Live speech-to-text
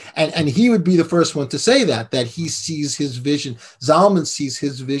and he would be the first one to say that he sees his vision. Zalman sees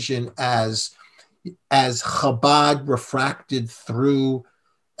his vision as Chabad refracted through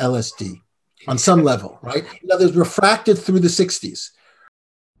LSD on some level, right? In other words, refracted through the 60s.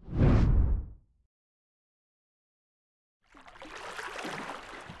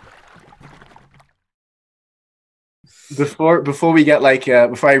 Before we get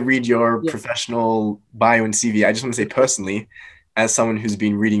before I read your professional bio and CV, I just want to say personally, as someone who's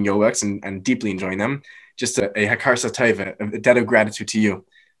been reading your works and deeply enjoying them, just a hakar sataiva, a debt of gratitude to you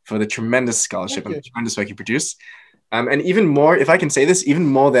for the tremendous scholarship and the tremendous work you produce. And even more, if I can say this, even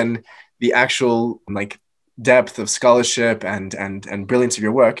more than the actual depth of scholarship and brilliance of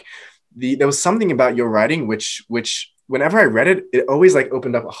your work, there was something about your writing which whenever I read it, it always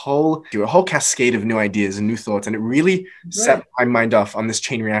opened up a whole cascade of new ideas and new thoughts, and it really set my mind off on this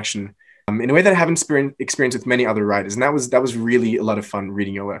chain reaction in a way that I haven't experienced with many other writers, and that was really a lot of fun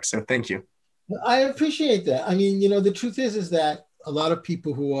reading your work. So thank you. I appreciate that. I mean, the truth is that a lot of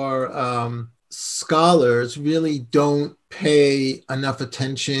people who are scholars really don't pay enough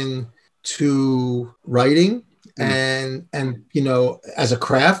attention to writing and as a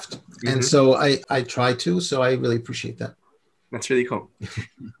craft. And so I try to, so I really appreciate that. That's really cool.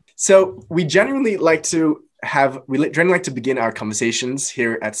 So we generally like to begin our conversations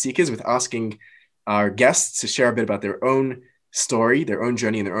here at Seekers with asking our guests to share a bit about their own story, their own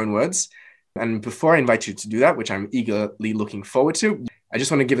journey in their own words. And before I invite you to do that, which I'm eagerly looking forward to, I just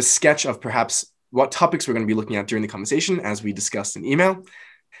want to give a sketch of perhaps what topics we're going to be looking at during the conversation as we discussed in email.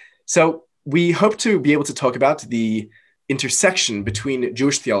 So we hope to be able to talk about the intersection between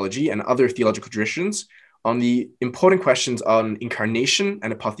Jewish theology and other theological traditions on the important questions on incarnation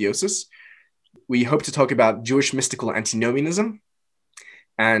and apotheosis. We hope to talk about Jewish mystical antinomianism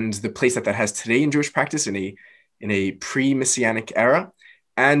and the place that has today in Jewish practice in a pre-Messianic era,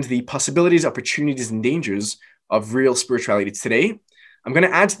 and the possibilities, opportunities, and dangers of real spirituality today. I'm going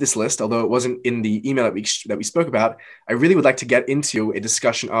to add to this list, although it wasn't in the email that we spoke about. I really would like to get into a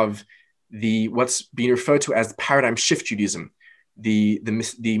discussion of what's being referred to as the paradigm shift Judaism, the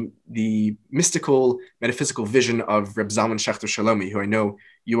mystical, metaphysical vision of Reb Zalman Schachter Shalomi, who I know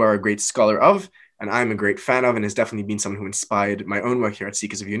you are a great scholar of, and I'm a great fan of, and has definitely been someone who inspired my own work here at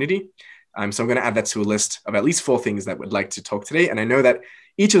Seekers of Unity. So I'm going to add that to a list of at least 4 things that would like to talk today. And I know that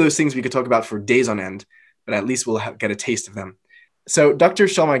each of those things we could talk about for days on end, but at least we'll get a taste of them. So Dr.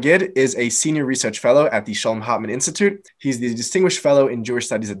 Shaul Magid is a senior research fellow at the Shalom Hartman Institute. He's the distinguished fellow in Jewish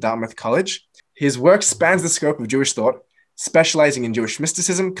studies at Dartmouth College. His work spans the scope of Jewish thought, specializing in Jewish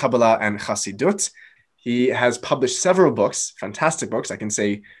mysticism, Kabbalah, and Chassidut. He has published several books, fantastic books, I can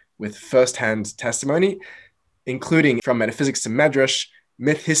say with firsthand testimony, including From Metaphysics to Medrash,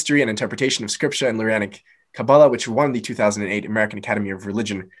 Myth, History, and Interpretation of Scripture and Lurianic Kabbalah, which won the 2008 American Academy of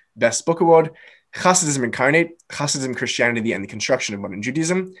Religion Best Book Award, Hasidism Incarnate, Hasidism, Christianity, and the Construction of Modern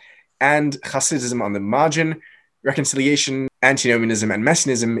Judaism, and Hasidism on the Margin, Reconciliation, Antinomianism, and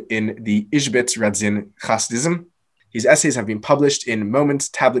Messianism in the Ishbitz Radzin Hasidism. His essays have been published in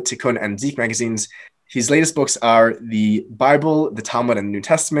Moment, Tablet, Tikkun, and Zik magazines. His latest books are the Bible, the Talmud, and the New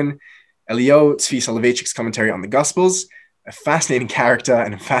Testament, Elio Tzvi Soloveitchik's Commentary on the Gospels, a fascinating character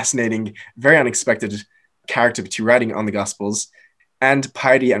and a fascinating, very unexpected character to writing on the Gospels, and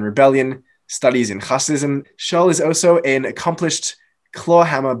Piety and Rebellion, Studies in Hasidism. Shaul is also an accomplished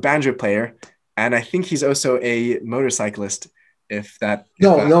clawhammer banjo player, and I think he's also a motorcyclist.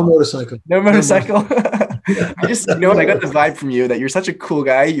 No motorcycle. No motorcycle. I just I got the vibe from you that you're such a cool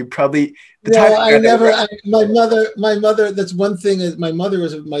guy. You probably my mother. That's one thing.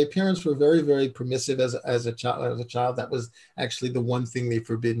 My parents were very, very permissive as a child. That was actually the one thing they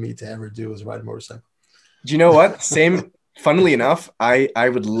forbid me to ever do, was ride a motorcycle. Do you know what? Same. Funnily enough, I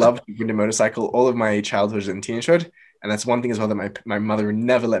would love to ride a motorcycle all of my childhood and teenagehood, and that's one thing as well that my mother would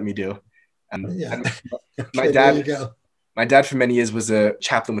never let me do. And my dad for many years was a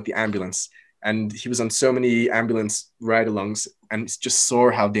chaplain with the ambulance, and he was on so many ambulance ride-alongs, and just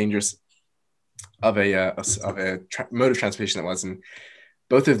saw how dangerous of a mode of transportation that was, and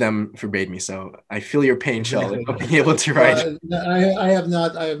both of them forbade me. So I feel your pain, Shaul, of being able to ride. I have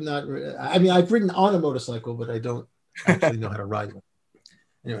not. I mean, I've ridden on a motorcycle, but I don't actually know how to ride one.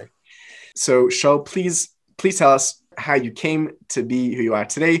 Anyway. So Shaul, please tell us how you came to be who you are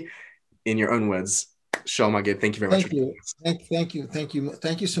today in your own words. Shaul Magid, thank you very much.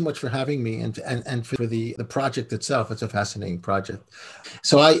 Thank you so much for having me and for the project itself. It's a fascinating project.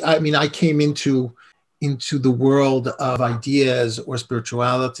 So I came into the world of ideas or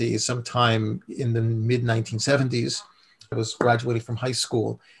spirituality sometime in the mid 1970s. I was graduating from high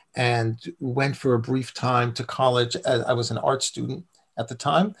school and went for a brief time to college. I was an art student at the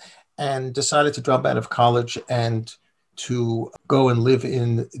time, and decided to drop out of college and to go and live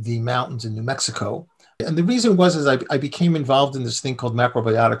in the mountains in New Mexico. And the reason was is I became involved in this thing called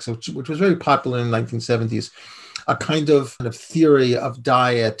macrobiotics, which was very popular in the 1970s, a kind of theory of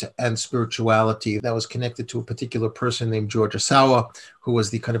diet and spirituality that was connected to a particular person named George Asawa, who was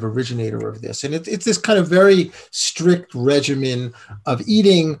the kind of originator of this. And it's this kind of very strict regimen of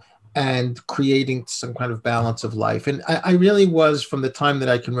eating and creating some kind of balance of life. And I really was, from the time that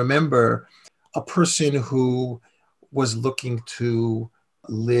I can remember, a person who was looking to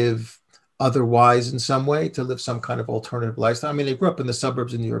live otherwise in some way, to live some kind of alternative lifestyle. I mean, I grew up in the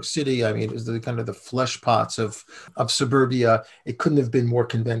suburbs of New York City. I mean, it was the kind of the flesh pots of suburbia. It couldn't have been more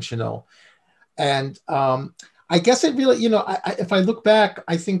conventional. And I guess it really, if I look back,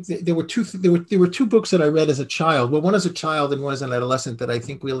 I think there were two books that I read as a child. Well, one as a child and one as an adolescent that I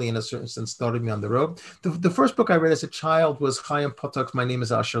think really, in a certain sense, started me on the road. The first book I read as a child was Chaim Potok's My Name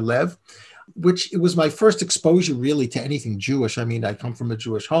is Asher Lev, which it was my first exposure really to anything Jewish. I mean, I come from a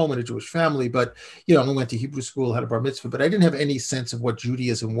Jewish home and a Jewish family, but, I went to Hebrew school, had a bar mitzvah, but I didn't have any sense of what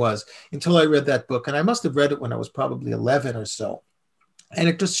Judaism was until I read that book. And I must have read it when I was probably 11 or so. And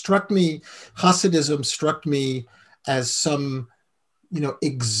it just struck me, Hasidism struck me as some,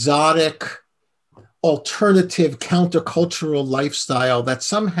 exotic, alternative, countercultural lifestyle that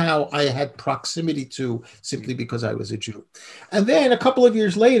somehow I had proximity to simply because I was a Jew. And then a couple of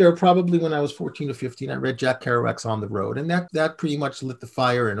years later, probably when I was 14 or 15, I read Jack Kerouac's On the Road. And that pretty much lit the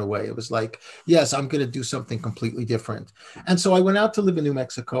fire in a way. It was like, yes, I'm going to do something completely different. And so I went out to live in New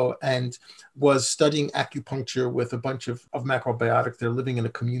Mexico and was studying acupuncture with a bunch of macrobiotics. They're living in a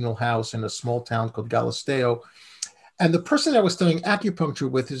communal house in a small town called Galisteo. And the person I was studying acupuncture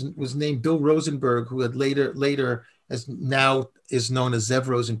with was named Bill Rosenberg, who had later as now is known as Zev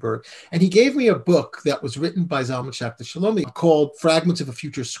Rosenberg. And he gave me a book that was written by Zalman Schachter Shalomi called Fragments of a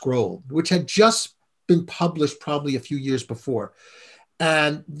Future Scroll, which had just been published probably a few years before.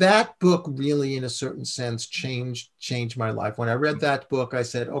 And that book really, in a certain sense, changed my life. When I read that book, I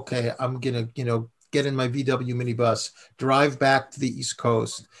said, okay, I'm going to, get in my VW minibus, drive back to the East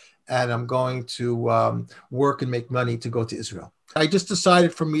Coast, and I'm going to work and make money to go to Israel. I just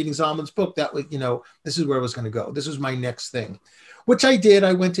decided from reading Zalman's book that, this is where I was going to go. This was my next thing, which I did.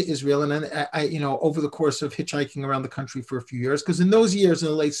 I went to Israel, and then I over the course of hitchhiking around the country for a few years, because in those years, in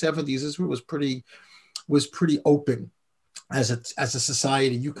the late 70s, Israel was pretty open as a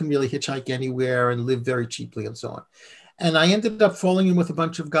society. You can really hitchhike anywhere and live very cheaply and so on. And I ended up falling in with a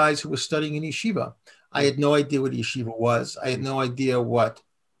bunch of guys who were studying in yeshiva. I had no idea what yeshiva was. I had no idea what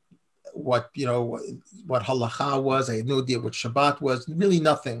halacha was. I had no idea what Shabbat was, really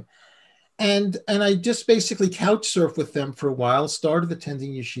nothing. And I just basically couch surfed with them for a while, started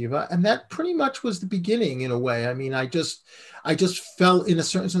attending yeshiva. And that pretty much was the beginning in a way. I mean, I just fell, in a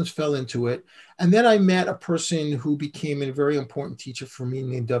certain sense, fell into it. And then I met a person who became a very important teacher for me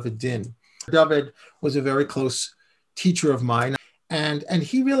named David Din. David was a very close teacher of mine. And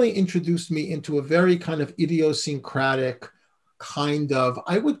he really introduced me into a very kind of idiosyncratic kind of,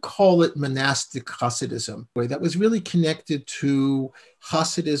 I would call it monastic Hasidism, that was really connected to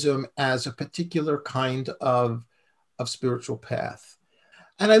Hasidism as a particular kind of spiritual path.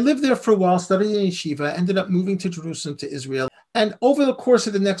 And I lived there for a while, studying in yeshiva, ended up moving to Jerusalem, to Israel. And over the course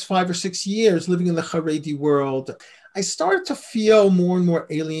of the next 5 or 6 years, living in the Haredi world, I started to feel more and more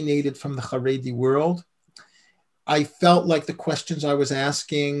alienated from the Haredi world. I felt like the questions I was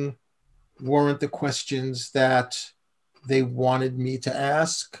asking weren't the questions that they wanted me to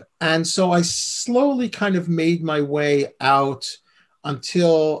ask. And so I slowly kind of made my way out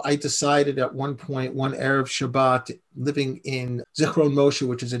until I decided at one point, one Erev Shabbat, living in Zichron Moshe,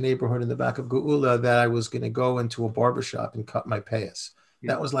 which is a neighborhood in the back of Geula, that I was going to go into a barbershop and cut my payas.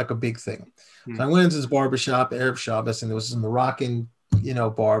 That was like a big thing. So I went into this barbershop, Erev Shabbos, and there was this Moroccan,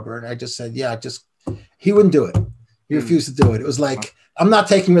 barber. And I just said, he wouldn't do it. He refused to do it. It was like, I'm not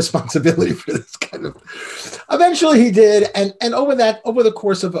taking responsibility for this kind of. Eventually he did. And over the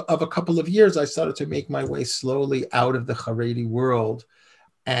course of a couple of years, I started to make my way slowly out of the Haredi world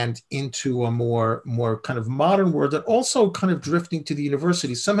and into a more kind of modern world, and also kind of drifting to the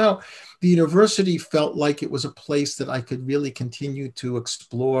university. Somehow the university felt like it was a place that I could really continue to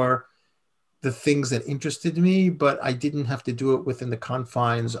explore the things that interested me, but I didn't have to do it within the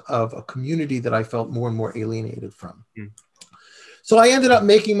confines of a community that I felt more and more alienated from. So I ended up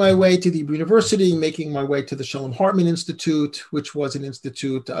making my way to the university, making my way to the Shalom Hartman Institute, which was an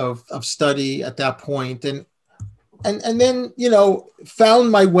institute of study at that point. And then,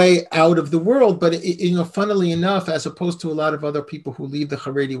 found my way out of the world. But, funnily enough, as opposed to a lot of other people who leave the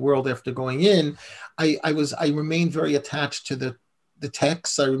Haredi world after going in, I remained very attached to the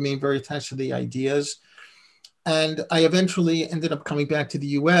texts. I remained very attached to the ideas. And I eventually ended up coming back to the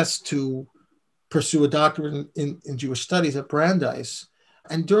US to pursue a doctorate in Jewish studies at Brandeis.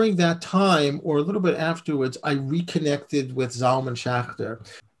 And during that time, or a little bit afterwards, I reconnected with Zalman Schachter.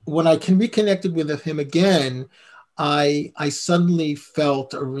 When I reconnected with him again, I suddenly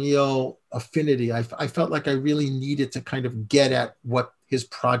felt a real affinity. I felt like I really needed to kind of get at what his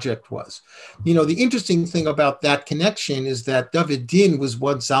project was. You know, the interesting thing about that connection is that David Din was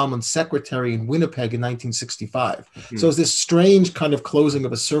once Zalman's secretary in Winnipeg in 1965. So it's this strange kind of closing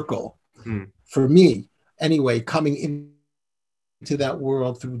of a circle for me, anyway, coming into that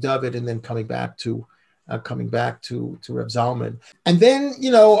world through David and then coming back to Reb Zalman. And then,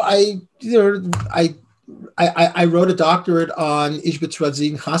 I wrote a doctorate on Ishbitz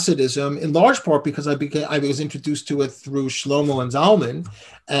Radzin Hasidism, in large part because I was introduced to it through Shlomo and Zalman,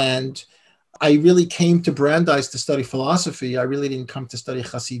 and I really came to Brandeis to study philosophy. I really didn't come to study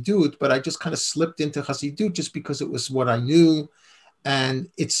Hasidut, but I just kind of slipped into Hasidut just because it was what I knew, and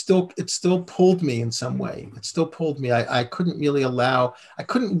it still pulled me in some way. It still pulled me. I couldn't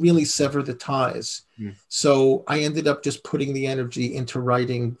really sever the ties. So I ended up just putting the energy into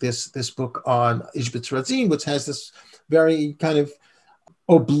writing this book on Ishbitz Radzin, which has this very kind of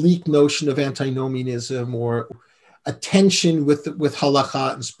oblique notion of antinomianism or a tension with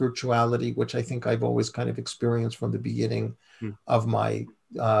halakha and spirituality, which I think I've always kind of experienced from the beginning of my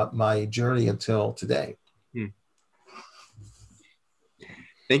journey until today.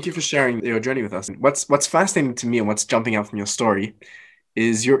 Thank you for sharing your journey with us. What's fascinating to me and what's jumping out from your story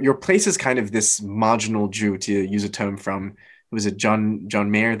is your place is kind of this marginal Jew, to use a term from, was it John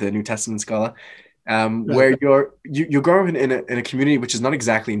Mayer, the New Testament scholar, right, where you're growing in a community which is not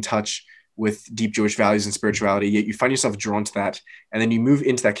exactly in touch with deep Jewish values and spirituality, yet you find yourself drawn to that, and then you move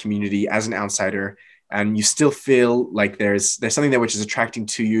into that community as an outsider, and you still feel like there's something there which is attracting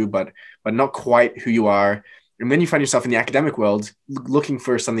to you, but not quite who you are. And then you find yourself in the academic world looking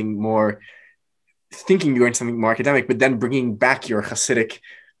for something more, thinking you're into something more academic, but then bringing back your Hasidic,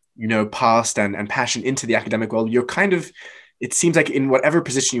 past and passion into the academic world. You're kind of, it seems like in whatever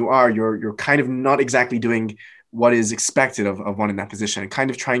position you are, you're kind of not exactly doing what is expected of one in that position, and kind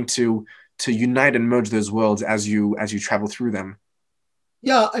of trying to unite and merge those worlds as you travel through them.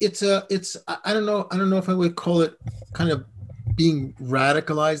 Yeah, it's I don't know if I would call it kind of being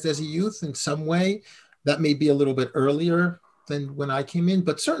radicalized as a youth in some way. That may be a little bit earlier than when I came in,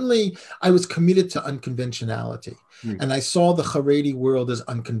 but certainly I was committed to unconventionality. And I saw the Haredi world as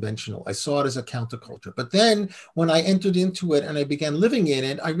unconventional. I saw it as a counterculture. But then when I entered into it and I began living in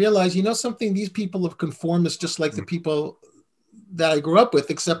it, I realized, something, these people have conformists just like the people that I grew up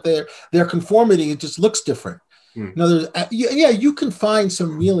with, except their conformity, it just looks different. You can find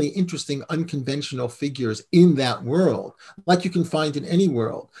some really interesting unconventional figures in that world, like you can find in any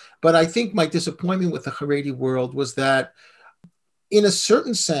world. But I think my disappointment with the Haredi world was that, in a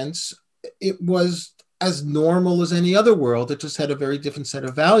certain sense, it was as normal as any other world. It just had a very different set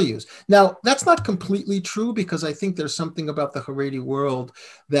of values. Now, that's not completely true, because I think there's something about the Haredi world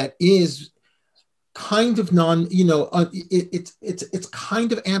that is kind of it's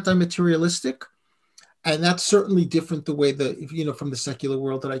kind of anti-materialistic. And that's certainly different the way from the secular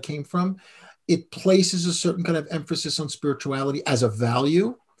world that I came from. It places a certain kind of emphasis on spirituality as a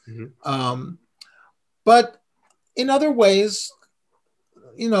value. But in other ways,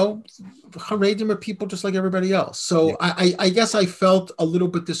 Haredim are people just like everybody else. So I guess I felt a little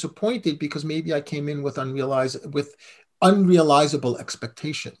bit disappointed because maybe I came in with unrealizable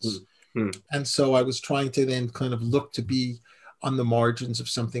expectations. And so I was trying to then kind of look to be on the margins of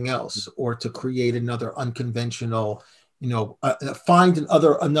something else, or to create another unconventional, find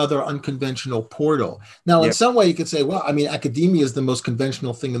another unconventional portal. Now, in some way you could say, well, I mean, academia is the most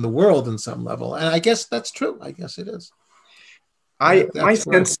conventional thing in the world in some level. And I guess that's true. I guess it is.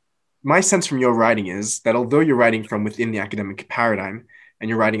 My sense from your writing is that although you're writing from within the academic paradigm, and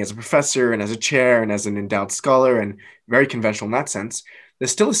you're writing as a professor and as a chair and as an endowed scholar and very conventional in that sense,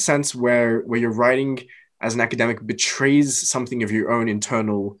 there's still a sense where you're writing as an academic betrays something of your own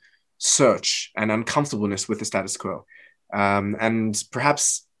internal search and uncomfortableness with the status quo. And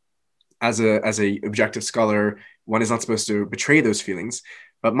perhaps as a objective scholar, one is not supposed to betray those feelings.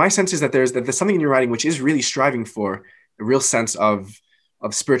 But my sense is that there's something in your writing which is really striving for a real sense of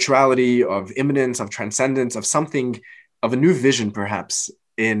spirituality, of immanence, of transcendence, of something, of a new vision, perhaps,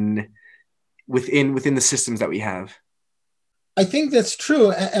 within the systems that we have. I think that's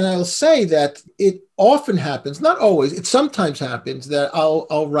true. And I'll say that it often happens, not always, it sometimes happens that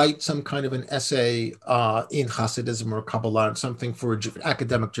I'll write some kind of an essay in Hasidism or Kabbalah or something for an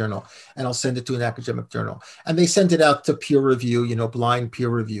academic journal, and I'll send it to an academic journal. And they send it out to peer review, blind peer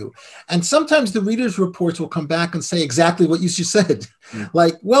review. And sometimes the readers' reports will come back and say exactly what you just said.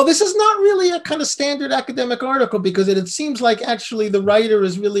 Like, well, this is not really a kind of standard academic article because it seems like actually the writer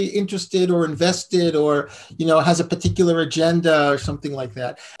is really interested or invested or, has a particular agenda or something like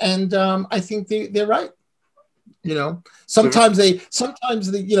that. And I think they're right. Sometimes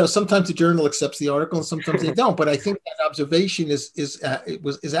the journal accepts the article and sometimes they don't. But I think that observation is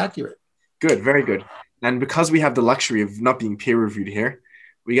accurate. Good, very good. And because we have the luxury of not being peer reviewed here,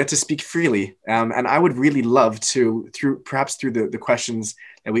 we get to speak freely. And I would really love to, through the questions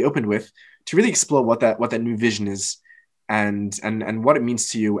that we opened with, to really explore what that new vision is and what it means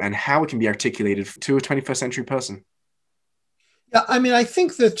to you and how it can be articulated to a 21st century person. Yeah, I mean, I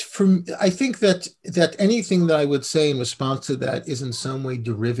think that anything that I would say in response to that is in some way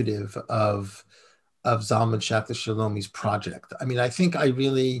derivative of Zalman Schachter Shalomi's project. I mean, I think I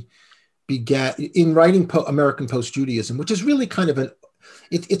really began in writing American Post-Judaism, which is really kind of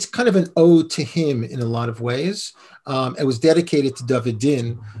it's kind of an ode to him in a lot of ways. It was dedicated to David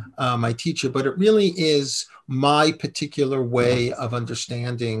Din, my teacher, but it really is my particular way of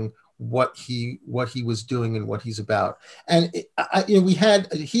understanding what he was doing and what he's about. And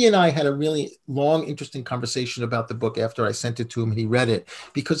he and I had a really long, interesting conversation about the book after I sent it to him and he read it,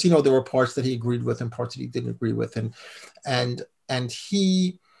 because there were parts that he agreed with and parts that he didn't agree with, and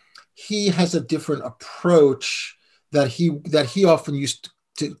he has a different approach that he often used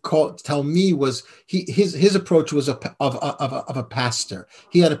to tell me was his approach was of a pastor.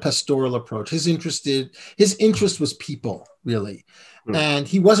 He had a pastoral approach. His interest was people, really. And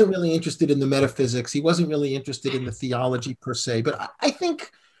he wasn't really interested in the metaphysics. He wasn't really interested in the theology per se. But I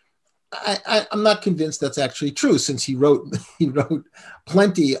think I'm not convinced that's actually true, since he wrote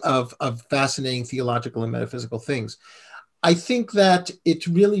plenty of fascinating theological and metaphysical things. I think that it's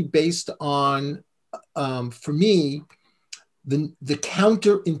really based on, for me, the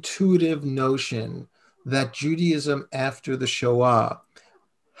counterintuitive notion that Judaism after the Shoah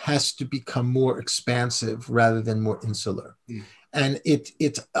has to become more expansive rather than more insular. And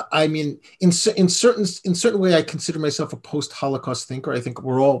I mean, in certain way, I consider myself a post-Holocaust thinker. I think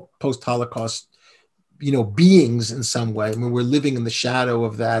we're all post-Holocaust, beings in some way. I mean, we're living in the shadow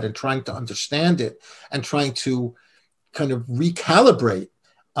of that and trying to understand it and trying to kind of recalibrate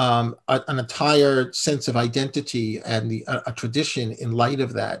an entire sense of identity and a tradition in light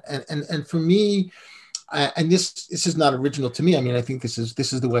of that. And for me, and this is not original to me. I mean, I think this is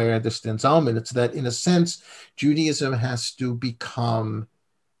the way I understand Zalman. It's that in a sense, Judaism has to become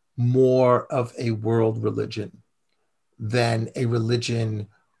more of a world religion than a religion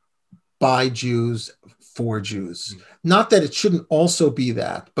by Jews for Jews. Not that it shouldn't also be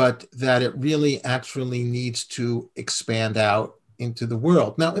that, but that it really actually needs to expand out into the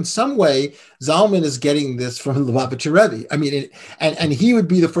world. Now, in some way, Zalman is getting this from Lubavitcher Rebbe. I mean, and he would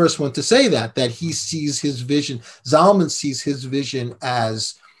be the first one to say that he sees his vision. Zalman sees his vision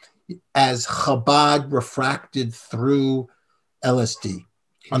as Chabad refracted through LSD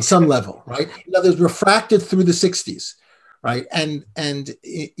on some level, right? In other words, refracted through the 60s, right? And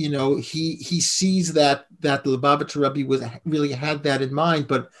he sees that the Lubavitcher Rebbe really had that in mind,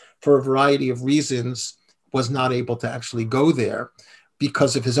 but for a variety of reasons was not able to actually go there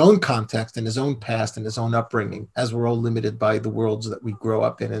because of his own context and his own past and his own upbringing, as we're all limited by the worlds that we grow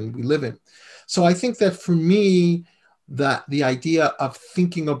up in and we live in. So I think that for me, that the idea of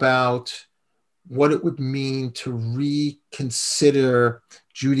thinking about what it would mean to reconsider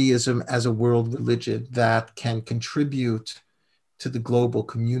Judaism as a world religion that can contribute to the global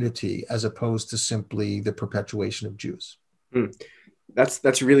community as opposed to simply the perpetuation of Jews.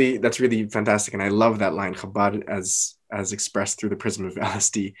 That's really fantastic, and I love that line, Chabad as expressed through the prism of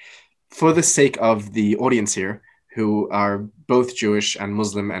LSD. For the sake of the audience here, who are both Jewish and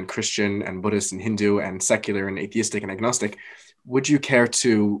Muslim and Christian and Buddhist and Hindu and secular and atheistic and agnostic, would you care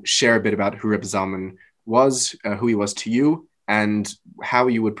to share a bit about who Reb Zalman was, who he was to you, and how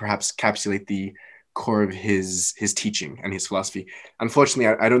you would perhaps capsulate the core of his teaching and his philosophy? Unfortunately,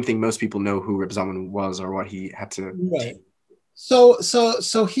 I don't think most people know who Reb Zalman was or what he had to. Right. So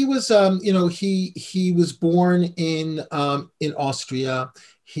he was, he was born in Austria.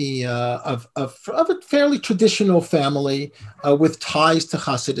 He of a fairly traditional family with ties to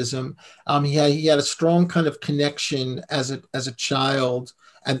Hasidism. He had a strong kind of connection as a child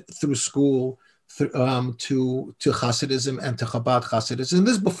and through school to Hasidism and to Chabad Hasidism. And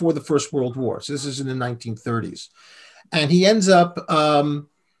this is before the First World War. So this is in the 1930s, and he ends up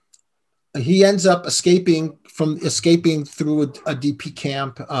he ends up escaping through a DP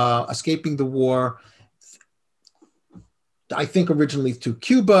camp, escaping the war, I think originally to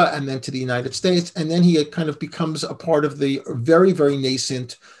Cuba and then to the United States. And then he kind of becomes a part of the very, very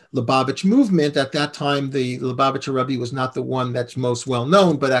nascent Lubavitch movement. At that time, the Lubavitcher Rebbe was not the one that's most well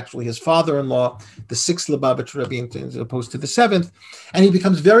known, but actually his father-in-law, the sixth Lubavitcher Rebbe, as opposed to the seventh. And he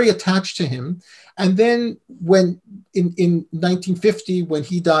becomes very attached to him. And then when in 1950, when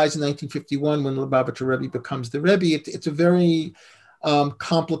he dies in 1951, when the Lubavitcher Rebbe becomes the Rebbe, it's a very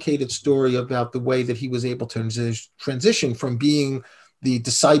complicated story about the way that he was able to transition from being the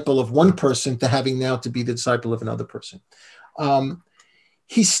disciple of one person to having now to be the disciple of another person.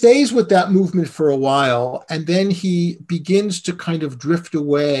 He stays with that movement for a while, and then he begins to kind of drift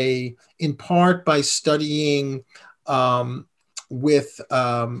away, in part by studying with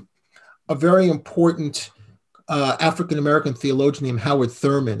a very important African-American theologian named Howard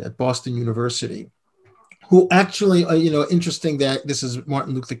Thurman at Boston University, who actually, interesting that this is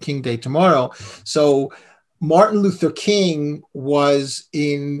Martin Luther King Day tomorrow. So Martin Luther King was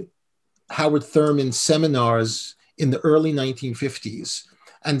in Howard Thurman's seminars in the early 1950s.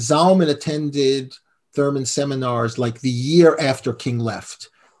 And Zalman attended Thurman's seminars like the year after King left.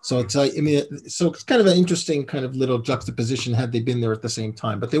 So it's so it's kind of an interesting kind of little juxtaposition had they been there at the same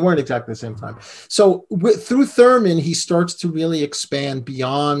time, but they weren't exactly the same time. So through Thurman, he starts to really expand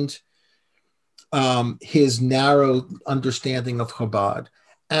beyond his narrow understanding of Chabad,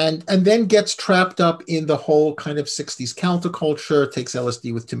 and then gets trapped up in the whole kind of 60s counterculture, takes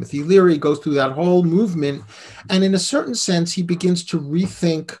LSD with Timothy Leary, goes through that whole movement. And in a certain sense, he begins to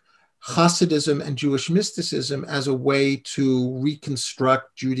rethink Hasidism and Jewish mysticism as a way to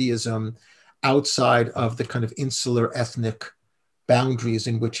reconstruct Judaism outside of the kind of insular ethnic boundaries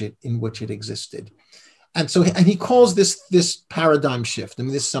in which it existed. And so, and he calls this paradigm shift. I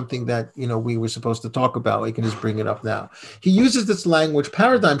mean, this is something that, we were supposed to talk about. We can just bring it up now. He uses this language,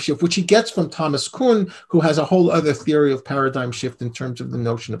 paradigm shift, which he gets from Thomas Kuhn, who has a whole other theory of paradigm shift in terms of the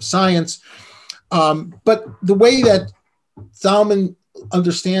notion of science. But the way that Zalman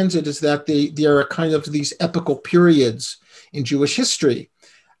understands it is that there are kind of these epical periods in Jewish history.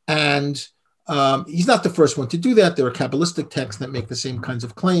 And he's not the first one to do that. There are Kabbalistic texts that make the same kinds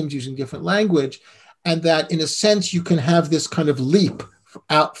of claims using different language. And that, in a sense, you can have this kind of leap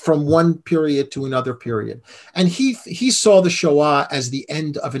out from one period to another period. And he saw the Shoah as the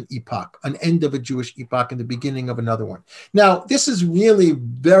end of an epoch, an end of a Jewish epoch and the beginning of another one. Now, this is really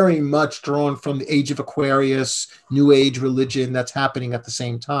very much drawn from the Age of Aquarius, New Age religion that's happening at the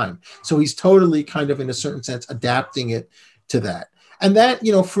same time. So he's totally kind of, in a certain sense, adapting it to that. And that,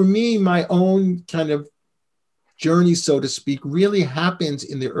 for me, my own kind of journey, so to speak, really happens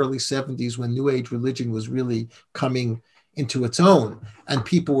in the early 70s when New Age religion was really coming into its own. And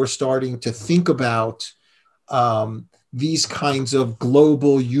people were starting to think about these kinds of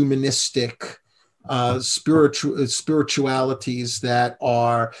global humanistic spiritualities that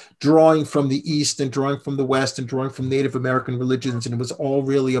are drawing from the East and drawing from the West and drawing from Native American religions. And it was all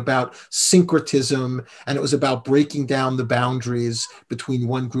really about syncretism, and it was about breaking down the boundaries between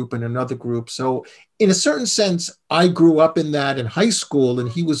one group and another group. So in a certain sense, I grew up in that in high school, and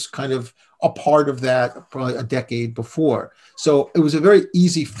he was kind of a part of that probably a decade before. So it was a very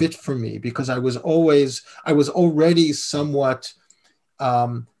easy fit for me because I was already somewhat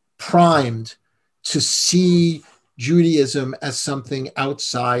primed to see Judaism as something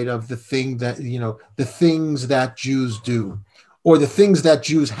outside of the thing that, the things that Jews do, or the things that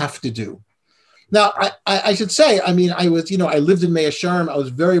Jews have to do. Now, I should say, I mean, I was, I lived in Mea Shearim. I was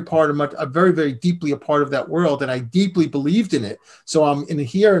very, very deeply a part of that world, and I deeply believed in it. So I'm in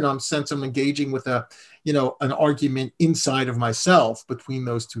here, and I'm engaging with an argument inside of myself between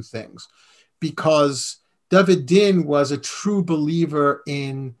those two things, because David Din was a true believer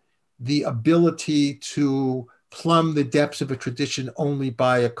in the ability to plumb the depths of a tradition only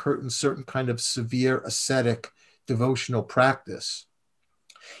by a certain kind of severe ascetic devotional practice,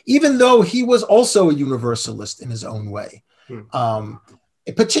 even though he was also a universalist in his own way,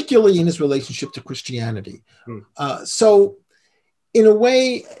 particularly in his relationship to Christianity. So in a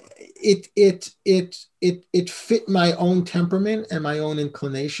way, it fit my own temperament and my own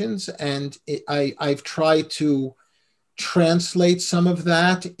inclinations. And I've tried to translate some of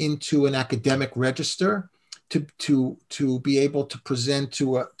that into an academic register to be able to present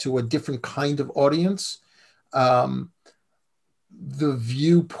to a different kind of audience the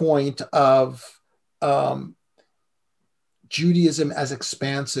viewpoint of Judaism as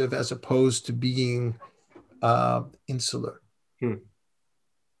expansive as opposed to being insular. And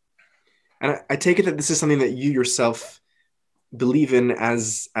I take it that this is something that you yourself believe in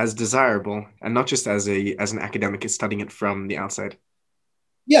as desirable, and not just as an academic is studying it from the outside.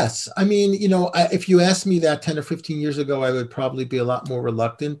 Yes, I mean, if you asked me that 10 or 15 years ago, I would probably be a lot more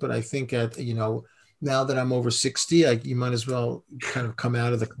reluctant. But I think now that I'm over 60, you might as well kind of come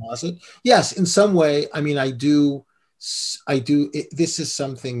out of the closet. Yes, in some way. I mean, this is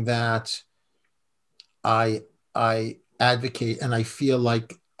something that I I advocate, and I feel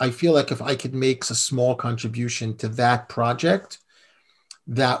like if I could make a small contribution to that project,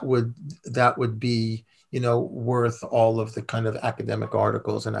 that would be worth all of the kind of academic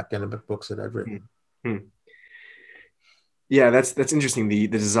articles and academic books that I've written. Hmm. Yeah, that's interesting. The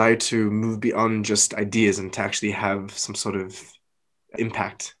desire to move beyond just ideas and to actually have some sort of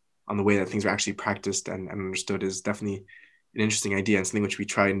impact on the way that things are actually practiced and understood is definitely an interesting idea, and something which we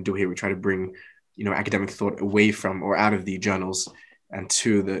try and do here. We try to bring, academic thought away from or out of the journals and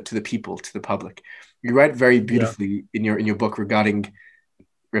to the people, to the public. You write very Yeah. beautifully in your book regarding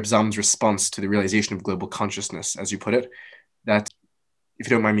Reb Zalman's response to the realization of global consciousness, as you put it, that, if you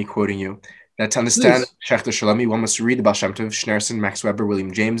don't mind me quoting you, that to understand Please. Shechter Shalom, one must read the Baal Shem Tov, Schneerson, Max Weber,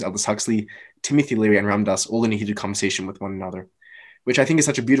 William James, Aldous Huxley, Timothy Leary, and Ram Dass, all in a heated conversation with one another, which I think is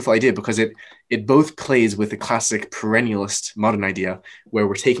such a beautiful idea because it both plays with the classic perennialist modern idea where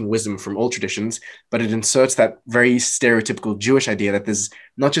we're taking wisdom from old traditions, but it inserts that very stereotypical Jewish idea that there's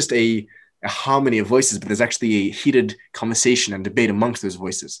not just a harmony of voices, but there's actually a heated conversation and debate amongst those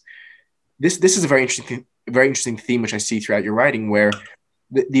voices. This is a very interesting theme which I see throughout your writing, where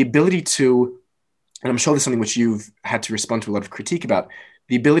the ability to, and I'm sure this is something which you've had to respond to a lot of critique about,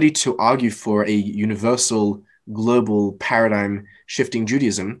 the ability to argue for a universal global paradigm shifting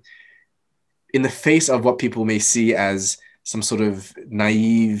Judaism in the face of what people may see as some sort of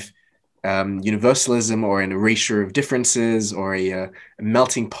naive universalism or an erasure of differences or a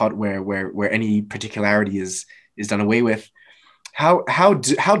melting pot where any particularity is done away with. How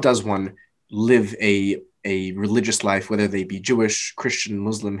does one live a religious life, whether they be Jewish, Christian,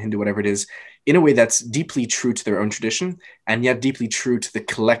 Muslim, Hindu, whatever it is, in a way that's deeply true to their own tradition and yet deeply true to the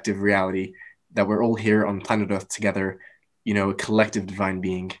collective reality that we're all here on planet Earth together, a collective divine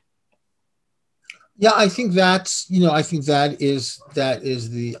being? Yeah, I think that is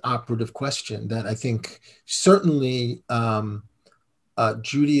the operative question that I think certainly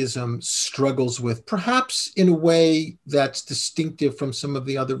Judaism struggles with, perhaps in a way that's distinctive from some of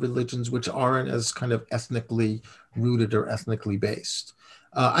the other religions, which aren't as kind of ethnically rooted or ethnically based.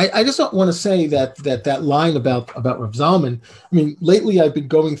 I just don't want to say that line about Rav Zalman. I mean, lately I've been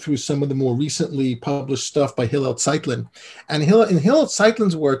going through some of the more recently published stuff by Hillel Zeitlin, and in Hillel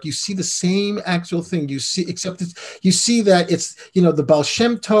Zeitlin's work, you see the same actual thing. You see, except you see that it's the Baal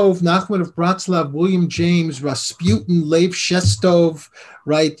Shem Tov, Nachman of Bratslav, William James, Rasputin, Lev Shestov,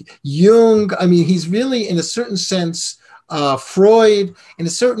 right? Jung. I mean, he's really, in a certain sense, Freud. In a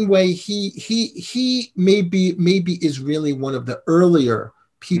certain way, he maybe is really one of the earlier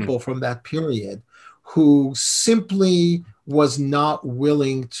Mm, people from that period who simply was not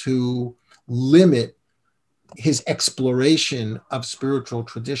willing to limit his exploration of spiritual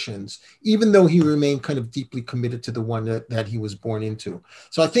traditions, even though he remained kind of deeply committed to the one that he was born into.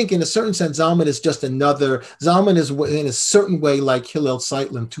 So I think in a certain sense, Zalman is in a certain way like Hillel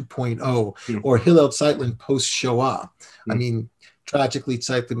Zeitlin 2.0 mm, or Hillel Zeitlin post-Shoah. I mm. mean, tragically,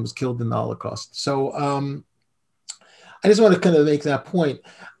 Zeitlin was killed in the Holocaust. So I just want to kind of make that point.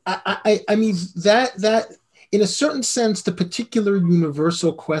 I mean, that in a certain sense, the particular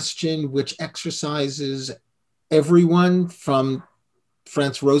universal question which exercises everyone from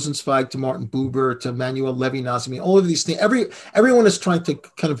Franz Rosenzweig to Martin Buber to Manuel Levinas. I mean, all of these things. Everyone is trying to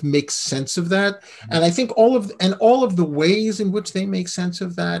kind of make sense of that, and I think all of the ways in which they make sense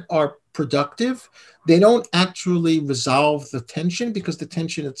of that are productive. They don't actually resolve the tension because the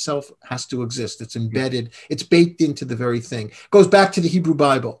tension itself has to exist. It's embedded. It's baked into the very thing. It goes back to the Hebrew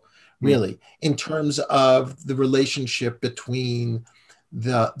Bible, Mm, really, in terms of the relationship between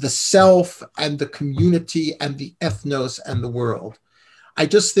the self and the community and the ethnos and the world. I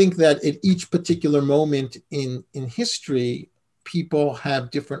just think that at each particular moment in history, people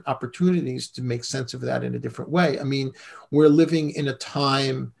have different opportunities to make sense of that in a different way. I mean, we're living in a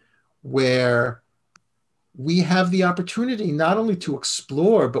time where we have the opportunity not only to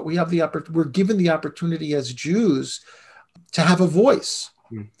explore, but we're given the opportunity as Jews to have a voice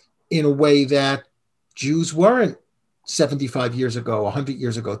mm, in a way that Jews weren't 75 years ago, 100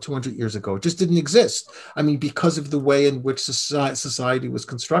 years ago, 200 years ago. It just didn't exist. I mean, because of the way in which society was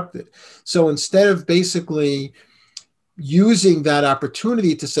constructed. So instead of basically, using that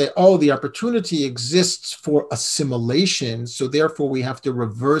opportunity to say, oh, the opportunity exists for assimilation, so therefore we have to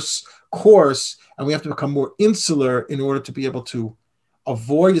reverse course and we have to become more insular in order to be able to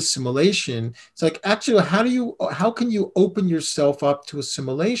avoid assimilation. It's like, actually, how can you open yourself up to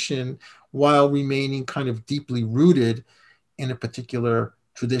assimilation while remaining kind of deeply rooted in a particular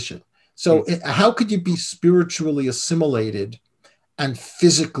tradition? So how could you be spiritually assimilated and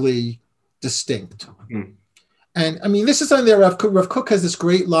physically distinct? And I mean, this is something that Rav Kook has this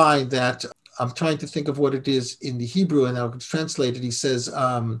great line that I'm trying to think of what it is in the Hebrew, and I'll translate it. He says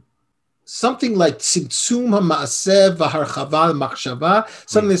something like tzimtzum ha'ma'aseh v'harchava machshava,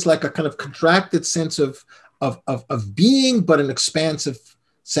 something that's like a kind of contracted sense of being, but an expansive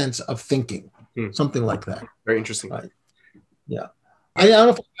sense of thinking, something like that. Very interesting. Right. Yeah. I don't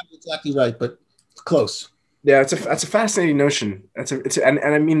know if I got it exactly right, but it's close. Yeah, it's a fascinating notion. And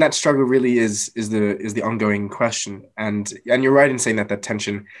I mean, that struggle really is the ongoing question. And you're right in saying that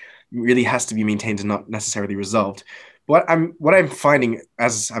tension really has to be maintained and not necessarily resolved. What I'm finding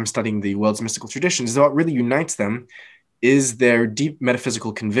as I'm studying the world's mystical traditions is what really unites them is their deep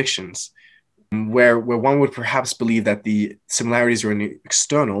metaphysical convictions, where one would perhaps believe that the similarities are in the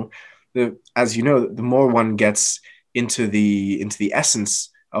external. As you know, the more one gets into the essence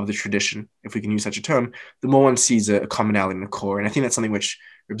of the tradition, if we can use such a term, the more one sees a commonality in the core. And I think that's something which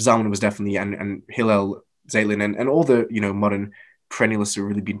Reb Zalman was definitely, and Hillel Zeitlin and all the modern perennialists have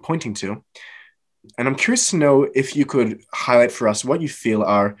really been pointing to. And I'm curious to know if you could highlight for us what you feel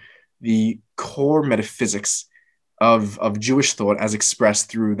are the core metaphysics of Jewish thought as expressed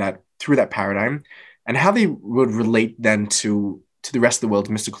through that paradigm, and how they would relate then to the rest of the world's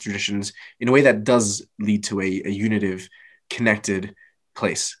mystical traditions in a way that does lead to a unitive, connected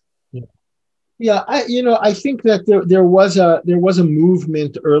place. Yeah, I think that there was a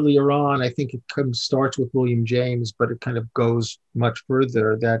movement earlier on. I think it kind of starts with William James, but it kind of goes much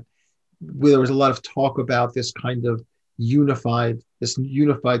further. That where there was a lot of talk about this kind of unified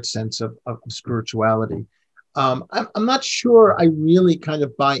sense of spirituality. I'm not sure I really kind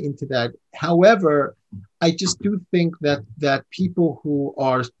of buy into that. However, I just do think that people who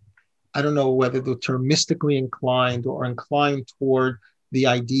are, I don't know whether the term mystically inclined or inclined toward the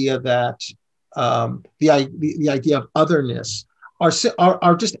idea that the idea of otherness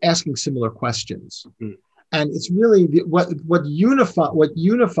are just asking similar questions. And it's really what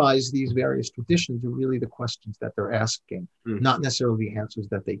unifies these various traditions are really the questions that they're asking, not necessarily the answers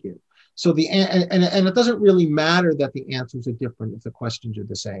that they give. So and it doesn't really matter that the answers are different if the questions are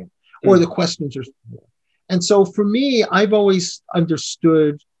the same or the questions are similar. And so for me, I've always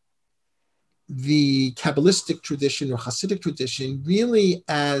understood the Kabbalistic tradition or Hasidic tradition really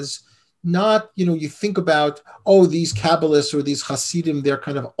as not, you think about, oh, these Kabbalists or these Hasidim, they're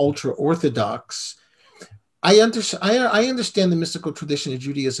kind of ultra Orthodox. I understand the mystical tradition of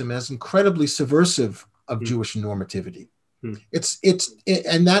Judaism as incredibly subversive of Jewish normativity. That's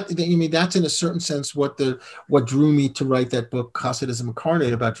in a certain sense what drew me to write that book, Hasidism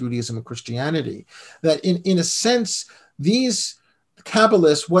Incarnate, about Judaism and Christianity. That in a sense, these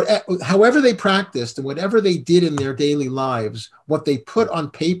Kabbalists, however they practiced and whatever they did in their daily lives, what they put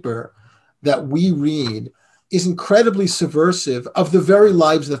on paper that we read is incredibly subversive of the very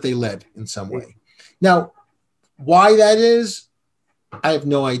lives that they led in some way. Now, why that is, I have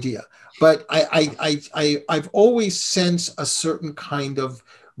no idea. But I've always sensed a certain kind of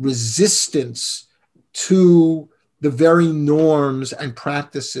resistance to the very norms and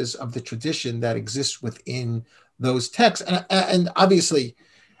practices of the tradition that exist within those texts. And obviously,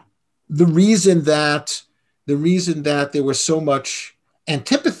 the reason that there was so much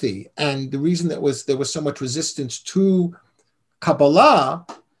antipathy and the reason that there was so much resistance to Kabbalah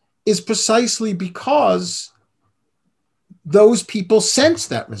is precisely because those people sense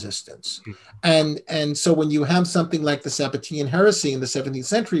that resistance. And so when you have something like the Sabbatean heresy in the 17th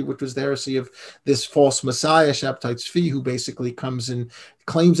century, which was the heresy of this false Messiah, Shabtai Tzvi, who basically comes and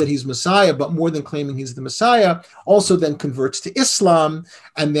claims that he's Messiah, but more than claiming he's the Messiah, also then converts to Islam,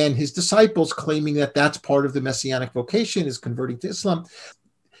 and then his disciples claiming that that's part of the messianic vocation is converting to Islam.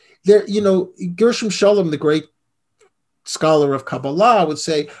 There, Gershom Scholem, the great scholar of Kabbalah, would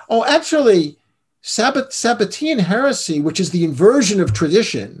say, oh, actually, Sabbatean heresy, which is the inversion of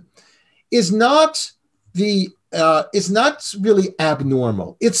tradition, is not really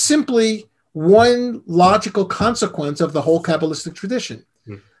abnormal. It's simply one logical consequence of the whole Kabbalistic tradition.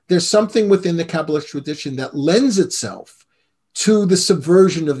 There's something within the Kabbalistic tradition that lends itself to the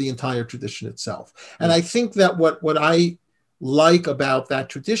subversion of the entire tradition itself. And I think that what I like about that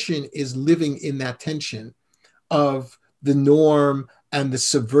tradition is living in that tension of the norm and the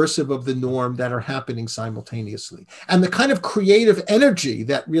subversive of the norm that are happening simultaneously, and the kind of creative energy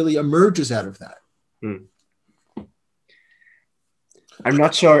that really emerges out of that. I'm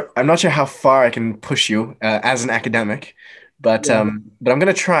not sure how far I can push you as an academic, but I'm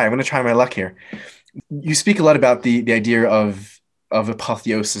gonna try. I'm gonna try my luck here. You speak a lot about the idea of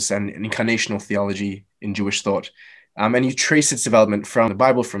apotheosis and incarnational theology in Jewish thought, and you trace its development from the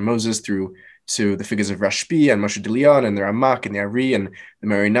Bible, from Moses through to the figures of Rashbi and Moshe de Leon and the Ramak and the Ari and the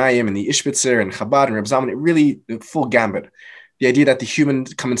Maronayim and the Ishbitzer and Chabad and Reb Zalman. It really, the full gambit. The idea that the human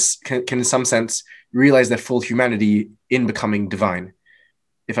can in some sense realize their full humanity in becoming divine,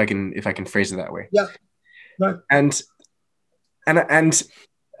 if I can phrase it that way. Yeah. Right. And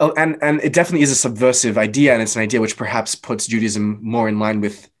it definitely is a subversive idea, and it's an idea which perhaps puts Judaism more in line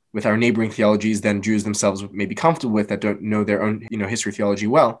with our neighboring theologies than Jews themselves may be comfortable with, that don't know their own history theology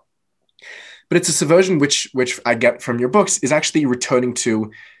well. But it's a subversion which I get from your books is actually returning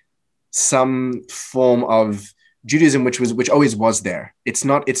to some form of Judaism which always was there. It's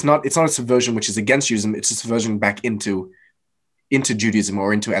not a subversion which is against Judaism. It's a subversion back into Judaism,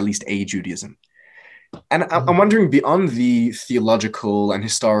 or into at least a Judaism. And I'm wondering, beyond the theological and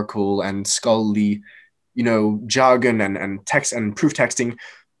historical and scholarly, jargon and text and proof texting,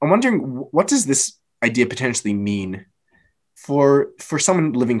 I'm wondering, what does this idea potentially mean for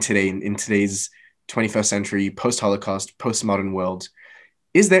someone living today in today's 21st century, post-Holocaust, postmodern world?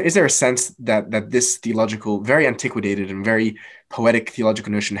 Is there a sense that this theological, very antiquated and very poetic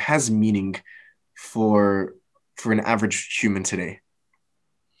theological notion has meaning for an average human today?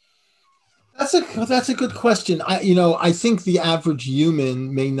 That's a good question. I think the average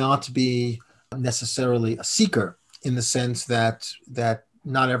human may not be necessarily a seeker, in the sense that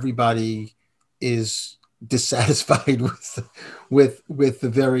not everybody is dissatisfied with the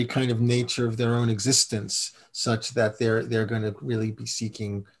very kind of nature of their own existence, such that they're going to really be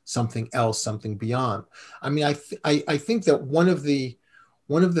seeking something else, something beyond. I mean, I think that one of the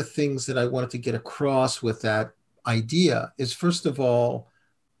things that I wanted to get across with that idea is, first of all,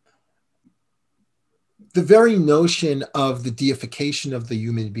 the very notion of the deification of the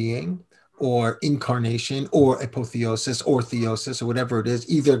human being, or incarnation, or apotheosis, or theosis, or whatever it is,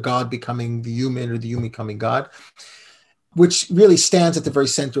 either God becoming the human or the human becoming God, which really stands at the very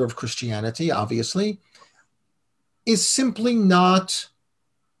center of Christianity, obviously, is simply not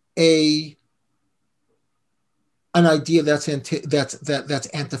an idea that's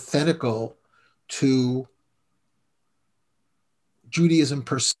antithetical to Judaism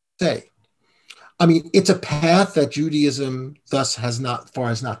per se. I mean, it's a path that Judaism thus has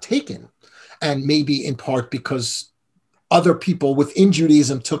not taken, and maybe in part because other people within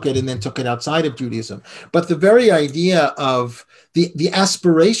Judaism took it and then took it outside of Judaism. But the very idea of the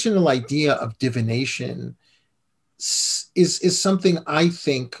aspirational idea of divination is something I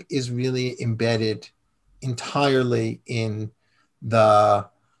think is really embedded entirely in the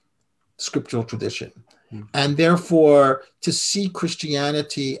scriptural tradition. And therefore, to see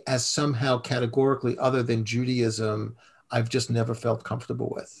Christianity as somehow categorically other than Judaism, I've just never felt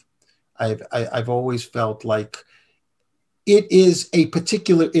comfortable with. I've always felt like it is a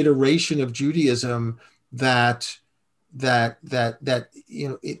particular iteration of Judaism that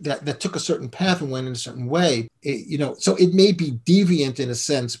took a certain path and went in a certain way. So it may be deviant in a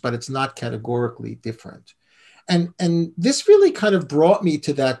sense, but it's not categorically different. And this really kind of brought me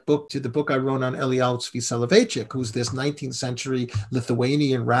to the book I wrote on Eliyahu Tzvi Soloveitchik, who's this 19th century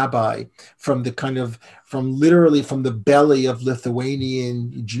Lithuanian rabbi from literally from the belly of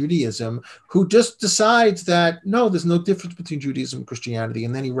Lithuanian Judaism, who just decides that, no, there's no difference between Judaism and Christianity.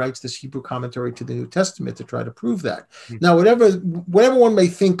 And then he writes this Hebrew commentary to the New Testament to try to prove that. Now, whatever one may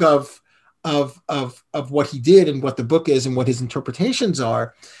think of what he did and what the book is and what his interpretations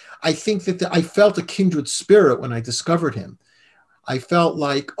are, I think that I felt a kindred spirit when I discovered him. I felt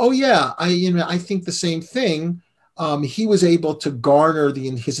like, oh yeah, I think the same thing. He was able to garner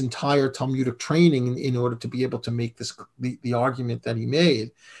his entire Talmudic training in order to be able to make the argument that he made.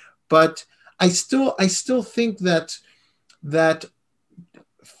 But I still think that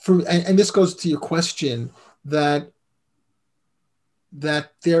and this goes to your question, that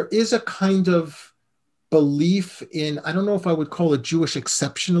there is a kind of belief in, I don't know if I would call it Jewish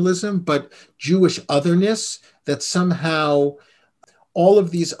exceptionalism, but Jewish otherness, that somehow all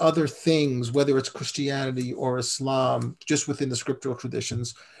of these other things, whether it's Christianity or Islam, just within the scriptural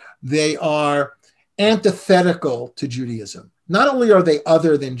traditions, they are antithetical to Judaism. Not only are they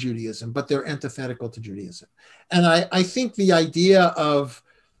other than Judaism, but they're antithetical to Judaism. And I think the idea of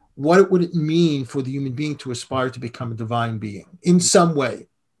what would it mean for the human being to aspire to become a divine being in some way,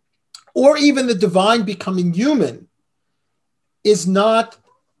 or even the divine becoming human, is not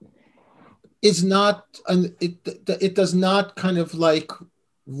it does not kind of like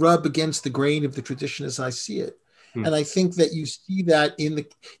rub against the grain of the tradition as I see it. And I think that you see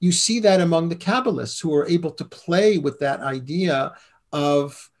that among the Kabbalists who are able to play with that idea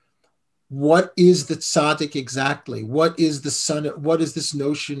of what is the tzaddik exactly? What is the son? What is this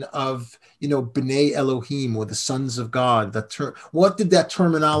notion of, B'nai Elohim, or the sons of God? What did that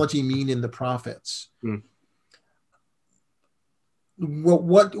terminology mean in the prophets?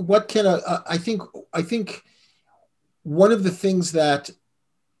 What can I think one of the things that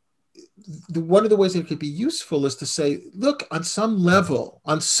one of the ways that it could be useful is to say, look, on some level,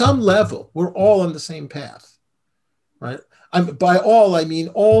 we're all on the same path, right? By all, I mean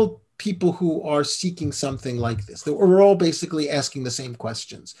all people who are seeking something like this. We're all basically asking the same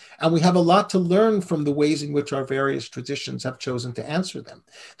questions. And we have a lot to learn from the ways in which our various traditions have chosen to answer them.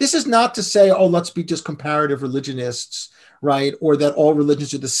 This is not to say, oh, let's be just comparative religionists, right? Or that all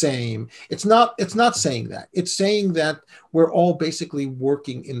religions are the same. It's not saying that. It's saying that we're all basically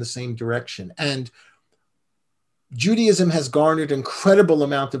working in the same direction. And Judaism has garnered an incredible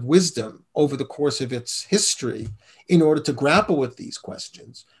amount of wisdom over the course of its history in order to grapple with these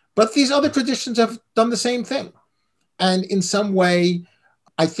questions. But these other traditions have done the same thing. And in some way,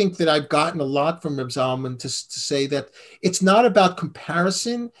 I think that I've gotten a lot from Reb Zalman to say that it's not about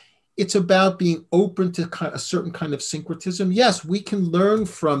comparison. It's about being open to a certain kind of syncretism. Yes, we can learn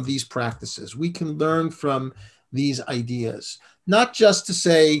from these practices. We can learn from these ideas, not just to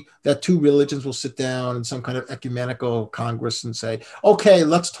say that two religions will sit down in some kind of ecumenical congress and say, okay,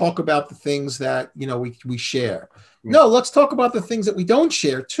 let's talk about the things that we share. No, let's talk about the things that we don't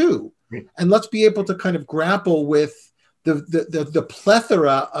share too. And let's be able to kind of grapple with the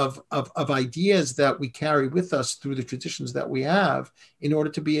plethora of ideas that we carry with us through the traditions that we have in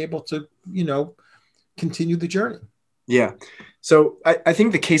order to be able to, continue the journey. Yeah. So I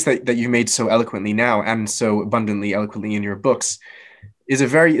think the case that you made so eloquently now and so abundantly eloquently in your books is a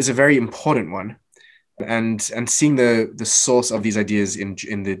very important one. And seeing the source of these ideas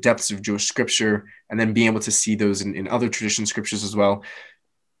in the depths of Jewish scripture, and then being able to see those in other tradition scriptures as well.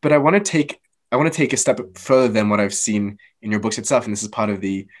 But I want to take a step further than what I've seen in your books itself, and this is part of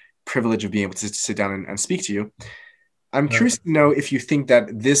the privilege of being able to sit down and speak to you. I'm curious to know if you think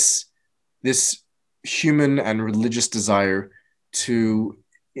that this human and religious desire to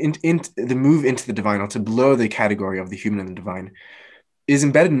move into the divine, or to blur the category of the human and the divine, is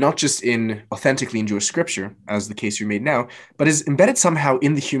embedded not just authentically in Jewish scripture, as the case you made now, but is embedded somehow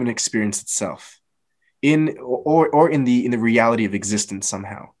in the human experience itself, in the reality of existence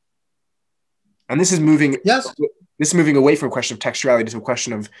somehow. And this is moving. Yes. This is moving away from a question of textuality to a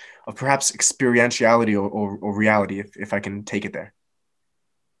question of perhaps experientiality or reality, if I can take it there.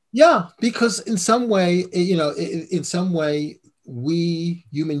 Yeah, because in some way, we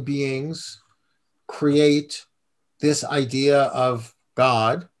human beings create this idea of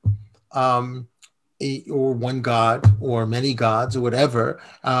God, or one God, or many gods, or whatever,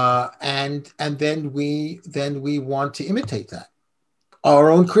 and then we want to imitate that, our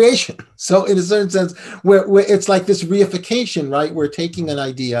own creation. So in a certain sense, where it's like this reification, right? We're taking an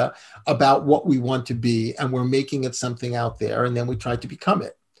idea about what we want to be, and we're making it something out there, and then we try to become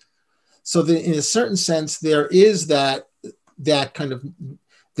it. So that in a certain sense, there is that kind of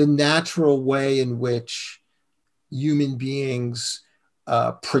the natural way in which human beings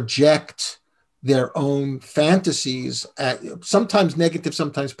project their own fantasies, sometimes negative,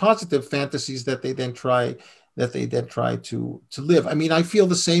 sometimes positive fantasies that they then try to live. I mean, I feel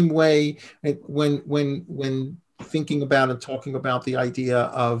the same way when thinking about and talking about the idea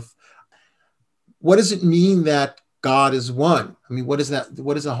of what does it mean that God is one? I mean, what does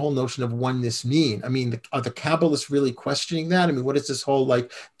the whole notion of oneness mean? I mean, are the Kabbalists really questioning that? I mean, what is this whole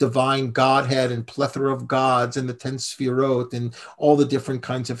like divine Godhead and plethora of gods and the 10 Sefirot and all the different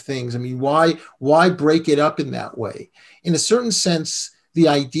kinds of things? I mean, why break it up in that way? In a certain sense, the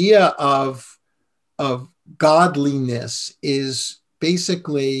idea of godliness is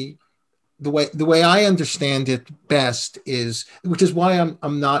basically the way I understand it best is, which is why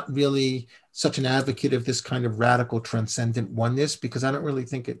I'm not really such an advocate of this kind of radical transcendent oneness, because I don't really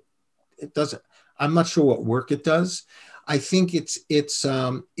think it doesn't. I'm not sure what work it does. I think it's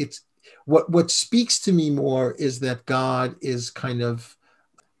what speaks to me more is that God is kind of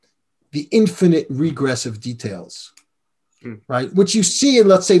the infinite regress of details, right? Which you see in,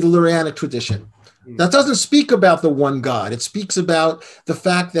 let's say, the Lurianic tradition. That doesn't speak about the one God. It speaks about the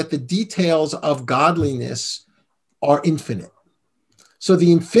fact that the details of godliness are infinite. So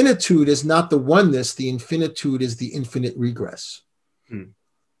the infinitude is not the oneness. The infinitude is the infinite regress.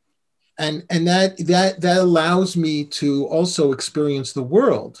 and that allows me to also experience the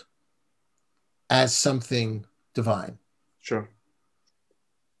world as something divine. Sure.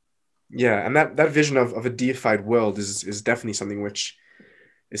 Yeah, and that vision of a deified world is definitely something which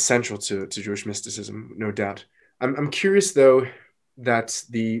is central to Jewish mysticism, no doubt. I'm curious though that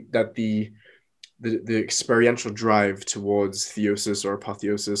the experiential drive towards theosis or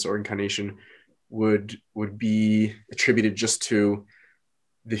apotheosis or incarnation would be attributed just to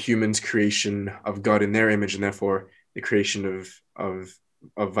the human's creation of God in their image, and therefore the creation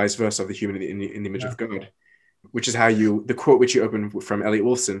of vice versa, of the human in the image of God, which is how the quote which you opened from Elliot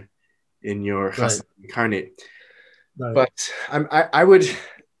Wolfson in your Chassid Incarnate. Right. But I would,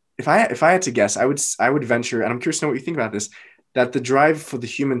 if I had to guess, I would venture, and I'm curious to know what you think about this, that the drive for the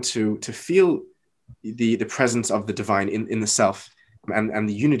human to feel the presence of the divine in the self, and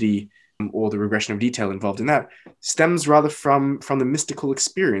the unity or the regression of detail involved in that stems rather from the mystical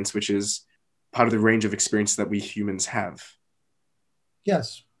experience, which is part of the range of experiences that we humans have.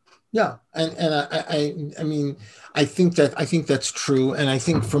 Yes. Yeah. I mean, I think that's true. And I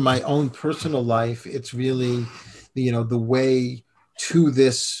think for my own personal life, it's really, the way to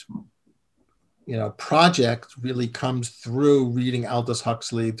this, project really comes through reading Aldous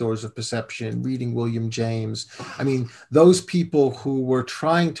Huxley, Doors of Perception, reading William James. I mean, those people who were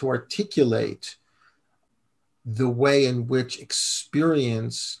trying to articulate the way in which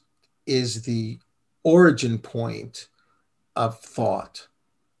experience is the origin point of thought,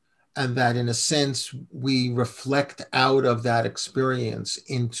 and that in a sense we reflect out of that experience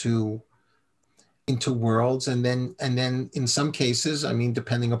into worlds, and then in some cases, I mean,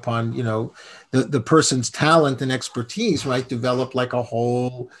 depending upon the person's talent and expertise, right, develop like a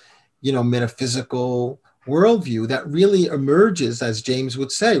whole metaphysical worldview that really emerges, as James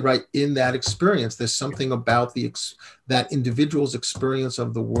would say, right, in that experience. There's something about that individual's experience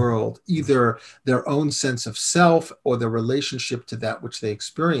of the world, either their own sense of self or their relationship to that which they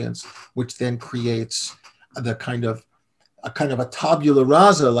experience, which then creates a kind of a tabula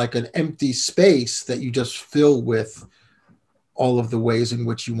rasa, like an empty space that you just fill with all of the ways in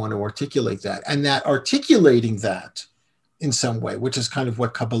which you want to articulate that. And that articulating that in some way, which is kind of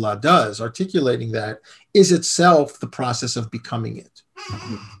what Kabbalah does, articulating that is itself the process of becoming it.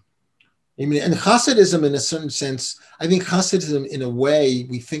 I mean, and Hasidism, in a certain sense, I think Hasidism, in a way,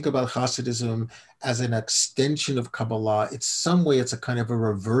 we think about Hasidism as an extension of Kabbalah. It's some way, it's a kind of a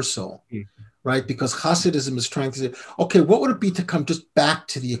reversal, right? Because Hasidism is trying to say, okay, what would it be to come just back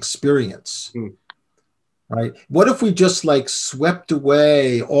to the experience? Right? What if we just like swept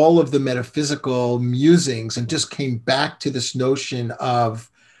away all of the metaphysical musings and just came back to this notion of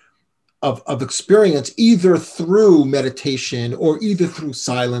experience, either through meditation or either through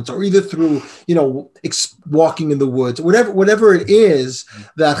silence or either through, walking in the woods, whatever it is,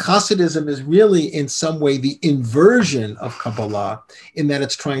 that Hasidism is really in some way the inversion of Kabbalah, in that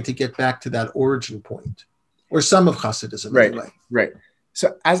it's trying to get back to that origin point, or some of Hasidism anyway. Right.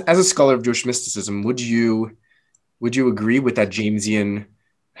 So as a scholar of Jewish mysticism, would you agree with that Jamesian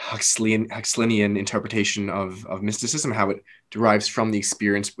Huxleyan interpretation of mysticism, how it derives from the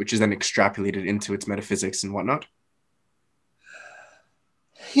experience, which is then extrapolated into its metaphysics and whatnot?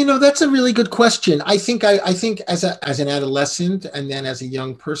 That's a really good question. I think as an adolescent and then as a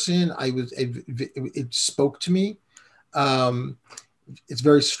young person, it spoke to me. It's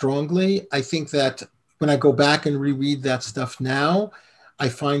very strongly. I think that when I go back and reread that stuff now, I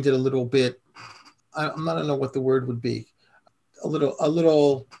find it a little bit, I don't know what the word would be, a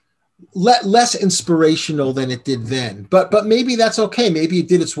little less inspirational than it did then. But maybe that's okay. Maybe it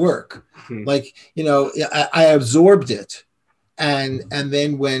did its work. Like, I absorbed it. And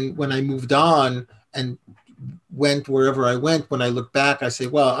then when I moved on and went wherever I went, when I look back, I say,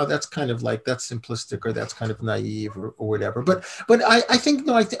 well, that's kind of like, that's simplistic, or that's kind of naive, or whatever. But I think,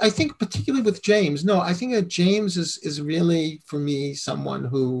 no, I think particularly with James, no, I think that James is really, for me, someone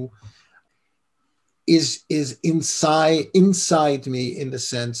who is inside me, in the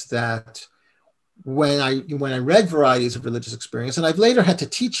sense that when I read Varieties of Religious Experience, and I've later had to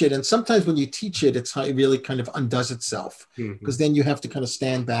teach it, and sometimes when you teach it, it really kind of undoes itself, because then you have to kind of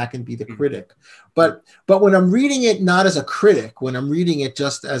stand back and be the critic. But when I'm reading it, not as a critic, when I'm reading it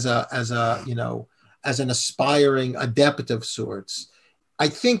just as an aspiring adept of sorts, I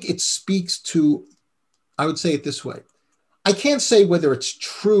think it speaks to, I would say it this way, I can't say whether it's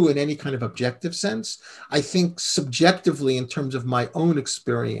true in any kind of objective sense. I think subjectively, in terms of my own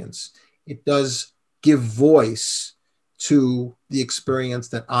experience, it does give voice to the experience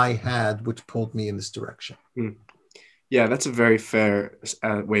that I had, which pulled me in this direction. Yeah, that's a very fair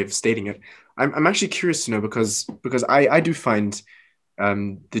way of stating it. I'm actually curious to know, because I do find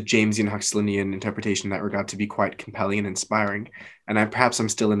the Jamesian Huxleyan interpretation in that regard to be quite compelling and inspiring. And perhaps I'm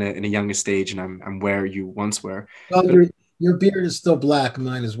still in a younger stage, and I'm where you once were. Well, But your beard is still black,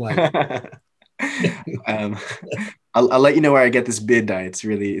 mine is white. um, I'll let you know where I get this beard dye.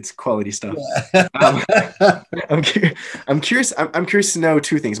 It's quality stuff. Yeah. Um, I'm curious. I'm curious to know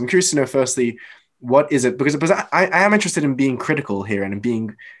two things. I'm curious to know, firstly, what is it? Because I am interested in being critical here and in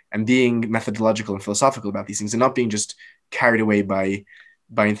being methodological and philosophical about these things, and not being just carried away by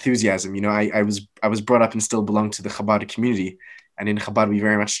enthusiasm. You know, I was brought up and still belong to the Chabad community, and in Chabad we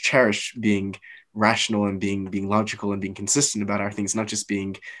very much cherish being rational and being logical and being consistent about our things, not just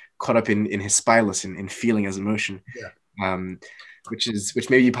being caught up in hispilus, in feeling as emotion. Yeah. Um, which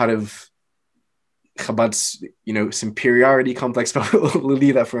may be part of Chabad's, superiority complex, but we'll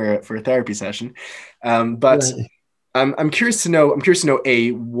leave that for a therapy session. But Right. I'm curious to know.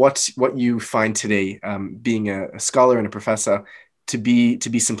 What you find today, being a scholar and a professor, to be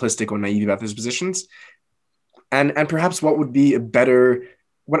simplistic or naive about those positions, and perhaps what would be a better.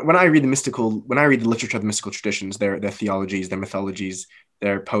 When I read the literature of the mystical traditions, their theologies, their mythologies,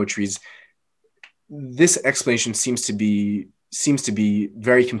 their poetries, this explanation seems to be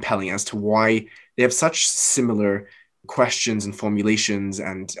very compelling as to why they have such similar questions and formulations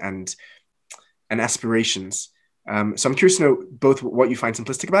and aspirations. So I'm curious to know both what you find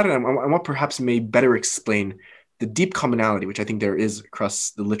simplistic about it and what perhaps may better explain the deep commonality, which I think there is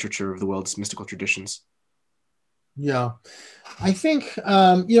across the literature of the world's mystical traditions. Yeah. I think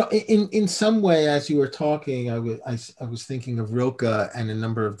in some way, as you were talking, I was thinking of Rilke and a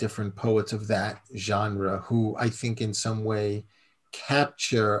number of different poets of that genre who I think in some way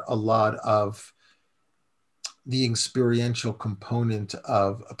capture a lot of the experiential component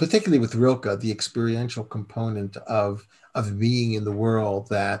of, particularly with Rilke, the experiential component of being in the world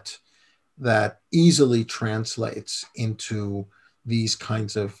that easily translates into these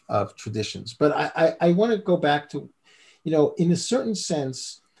kinds of traditions. But I want to go back to, in a certain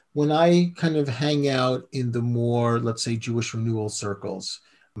sense, when I kind of hang out in the more, let's say, Jewish renewal circles,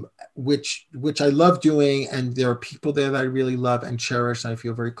 which I love doing, and there are people there that I really love and cherish, and I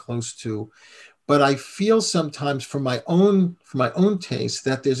feel very close to. But I feel sometimes for my own taste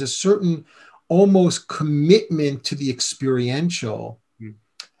that there's a certain almost commitment to the experiential Mm.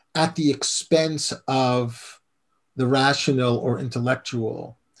 at the expense of the rational or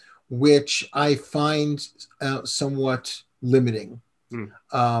intellectual, which I find somewhat limiting, Mm.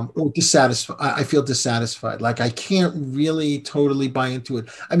 or dissatisfied. I feel dissatisfied. Like I can't really totally buy into it.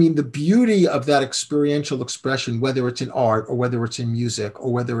 I mean, the beauty of that experiential expression, whether it's in art or whether it's in music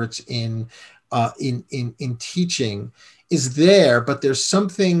or whether it's in teaching, is there. But there's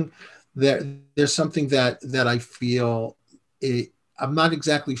something that I feel I'm not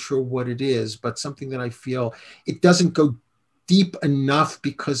exactly sure what it is, but something that I feel it doesn't go deep enough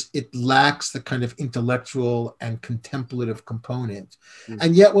because it lacks the kind of intellectual and contemplative component. Mm.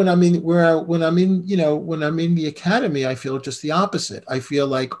 And yet when I'm in the academy, I feel just the opposite. I feel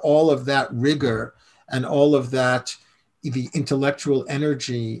like all of that rigor and all of that, the intellectual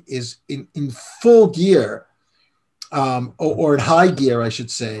energy is in full gear, or in high gear, I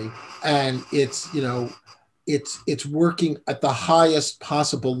should say. And it's working at the highest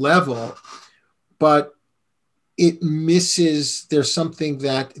possible level, but it misses, there's something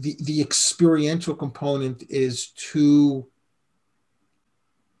that the experiential component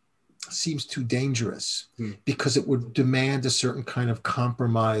seems too dangerous, Mm. because it would demand a certain kind of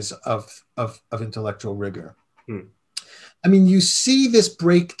compromise of intellectual rigor. Mm. I mean, you see this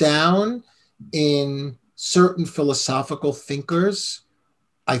breakdown in certain philosophical thinkers,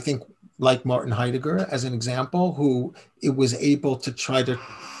 I think, like Martin Heidegger as an example, who it was able to try to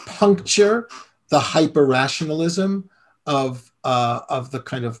puncture the hyper-rationalism of the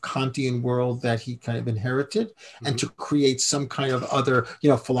kind of Kantian world that he kind of inherited, and to create some kind of other,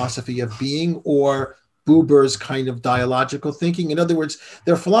 philosophy of being, or Buber's kind of dialogical thinking. In other words,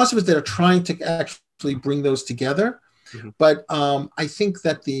 there are philosophers that are trying to actually bring those together. Mm-hmm. But I think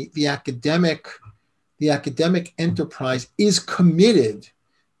that the academic enterprise is committed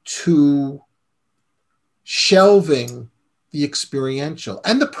to shelving the experiential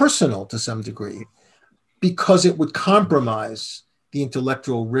and the personal to some degree, because it would compromise the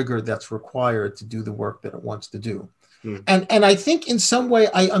intellectual rigor that's required to do the work that it wants to do. Mm. And I think in some way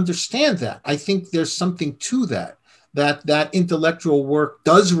I understand that. I think there's something to that intellectual work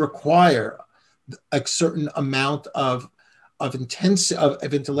does require a certain amount of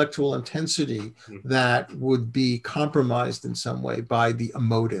intellectual intensity that would be compromised in some way by the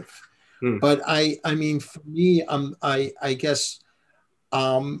emotive. But I mean, for me, I guess,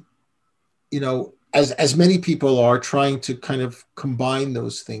 as many people are trying to kind of combine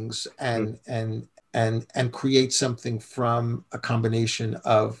those things Mm. and create something from a combination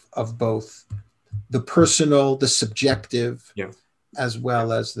of both the personal, the subjective, Yeah. as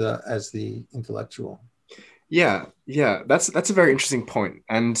well as the intellectual. Yeah. That's a very interesting point,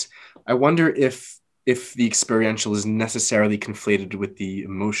 and I wonder if the experiential is necessarily conflated with the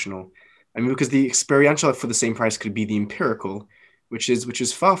emotional. I mean, because the experiential for the same price could be the empirical, which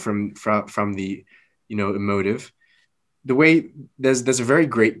is far from the emotive. The way there's a very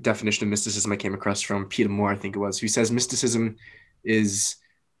great definition of mysticism I came across from Peter Moore, I think it was, who says mysticism is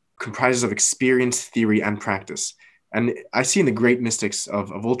comprises of experience, theory, and practice. And I see in the great mystics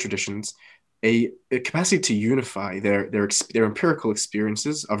of all traditions a capacity to unify their empirical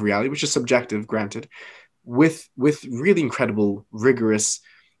experiences of reality, which is subjective, granted, with really incredible, rigorous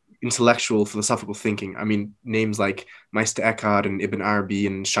intellectual philosophical thinking. I mean, names like Meister Eckhart and Ibn Arabi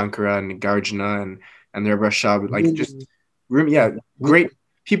and Shankara and Garjuna and the Rashab, like just Really, yeah, great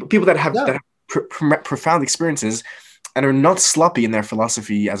people that have yeah. profound experiences and are not sloppy in their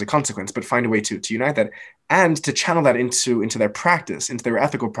philosophy as a consequence, but find a way to unite that and to channel that into their practice, into their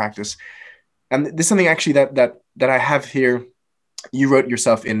ethical practice. And this is something actually that I have here. You wrote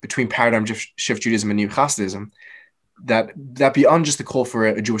yourself in Between Paradigm Shift Judaism and New Hasidism, that beyond just the call for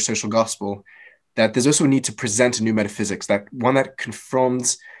a Jewish social gospel, that there's also a need to present a new metaphysics, that one that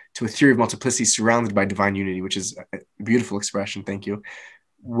conforms to a theory of multiplicity surrounded by divine unity, which is a beautiful expression. Thank you.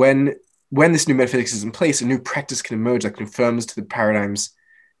 When this new metaphysics is in place, a new practice can emerge that confirms to the paradigms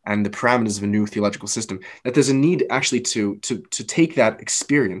and the parameters of a new theological system. That there's a need actually to take that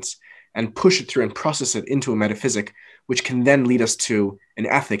experience and push it through and process it into a metaphysic, which can then lead us to an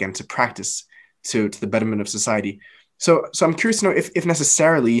ethic and to practice, to the betterment of society. So I'm curious to know if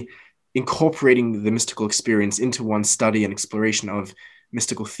necessarily incorporating the mystical experience into one's study and exploration of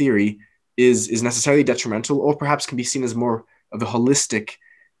mystical theory is necessarily detrimental, or perhaps can be seen as more of a holistic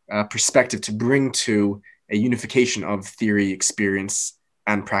perspective to bring to a unification of theory, experience,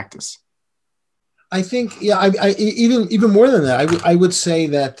 and practice. I think, yeah, even more than that, I would say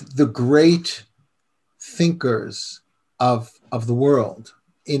that the great thinkers of the world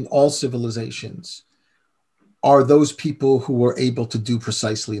in all civilizations are those people who were able to do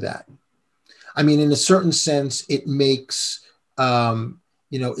precisely that. I mean, in a certain sense, it makes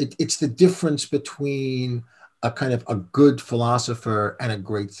it's the difference between a kind of a good philosopher and a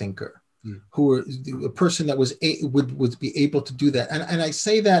great thinker, who are a person that would be able to do that. And I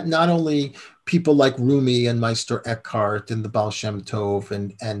say that not only people like Rumi and Meister Eckhart and the Baal Shem Tov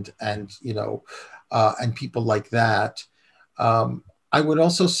and people like that. I would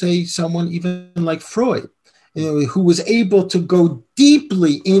also say someone even like Freud, who was able to go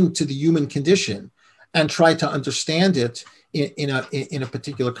deeply into the human condition and try to understand it in a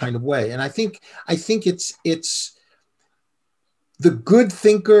particular kind of way. And I think it's the good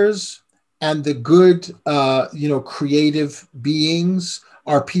thinkers and the good creative beings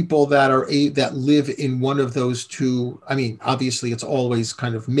are people that live in one of those two. I mean, obviously it's always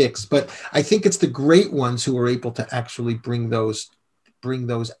kind of mixed, but I think it's the great ones who are able to actually bring those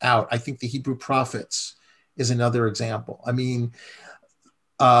out. I think the Hebrew prophets is another example. I mean,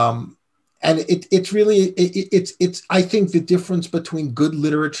 and it's really it's I think the difference between good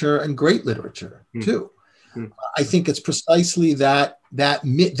literature and great literature too. I think it's precisely that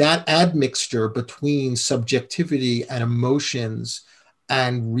admixture between subjectivity and emotions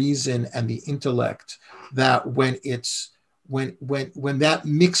and reason and the intellect, that when that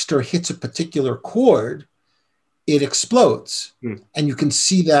mixture hits a particular chord, it explodes. And you can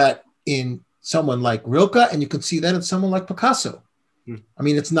see that in someone like Rilke, and you can see that in someone like Picasso. I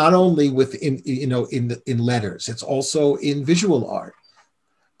mean, it's not only in letters; it's also in visual art.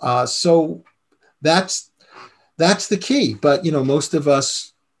 So that's the key. But most of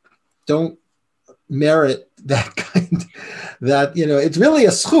us don't merit that kind. That it's really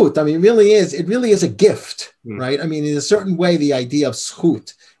a zchut. I mean, it really is a gift, right? I mean, in a certain way, the idea of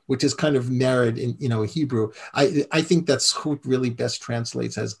zchut, which is kind of merit in Hebrew, I think that zchut really best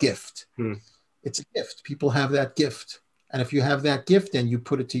translates as gift. It's a gift. People have that gift. And if you have that gift and you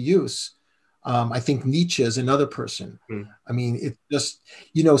put it to use, I think Nietzsche is another person. I mean, it just,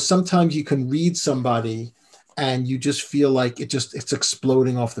 sometimes you can read somebody and you just feel like it's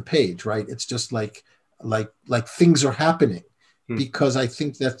exploding off the page, right? It's just like things are happening because I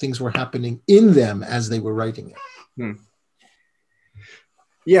think that things were happening in them as they were writing it.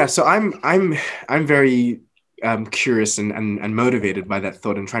 Yeah, so I'm very curious and motivated by that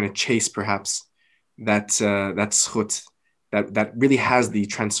thought and trying to chase perhaps that zchut that really has the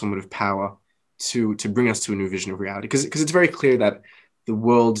transformative power to bring us to a new vision of reality, because it's very clear that the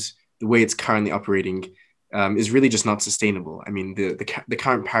world the way it's currently operating is really just not sustainable. I mean, the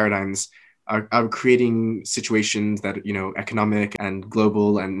current paradigms are creating situations that, economic and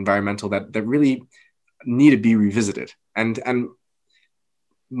global and environmental, that really need to be revisited. And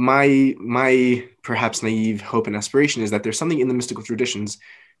my perhaps naive hope and aspiration is that there's something in the mystical traditions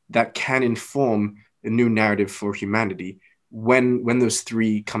that can inform a new narrative for humanity when those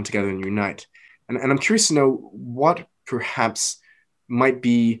three come together and unite. And I'm curious to know what perhaps might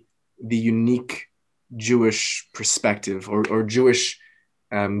be the unique Jewish perspective or Jewish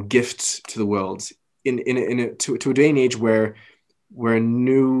gift to the world to a day and age where a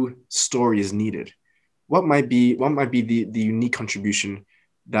new story is needed. What might be the unique contribution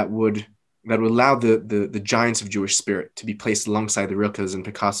that would allow the giants of Jewish spirit to be placed alongside the Rilkes and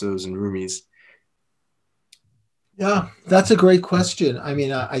Picassos and Rumis? Yeah, that's a great question. I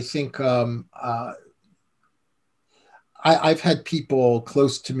mean, I think I've had people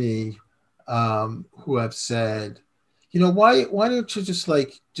close to me who have said, why don't you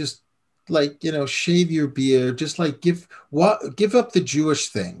just shave your beard, just like give up the Jewish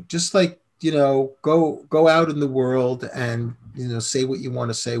thing, just like, go out in the world and, say what you want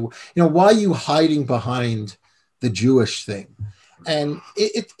to say. Why are you hiding behind the Jewish thing? And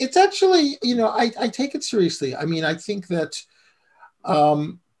it's actually, I take it seriously. I mean, I think that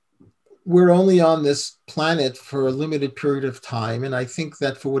we're only on this planet for a limited period of time. And I think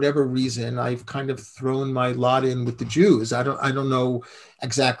that for whatever reason, I've kind of thrown my lot in with the Jews. I don't know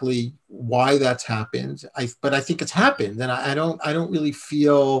exactly why that's happened. But I think it's happened. And I don't really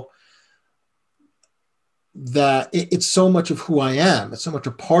feel that it's so much of who I am. It's so much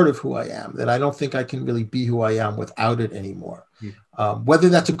a part of who I am that I don't think I can really be who I am without it anymore. Whether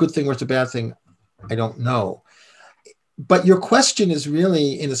that's a good thing or it's a bad thing, I don't know. But your question is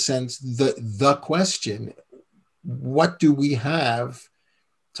really, in a sense, the question: what do we have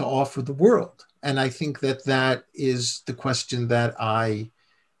to offer the world? And I think that is the question that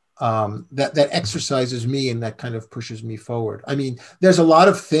that exercises me and that kind of pushes me forward. I mean, there's a lot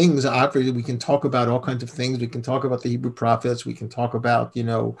of things. Obviously, we can talk about all kinds of things. We can talk about the Hebrew prophets. We can talk about,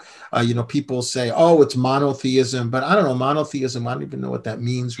 people say, oh, it's monotheism, but I don't know, monotheism. I don't even know what that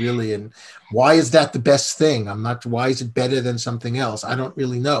means really. And why is that the best thing? why is it better than something else? I don't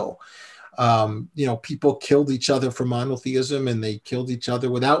really know. People killed each other for monotheism and they killed each other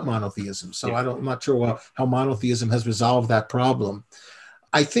without monotheism. So yeah. I'm not sure how monotheism has resolved that problem.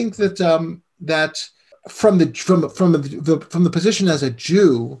 I think that that from the position as a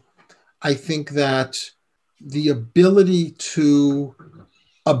Jew, I think that the ability to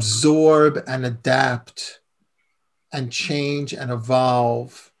absorb and adapt and change and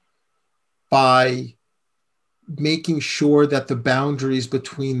evolve by making sure that the boundaries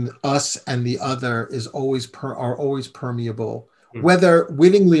between us and the other are always permeable, whether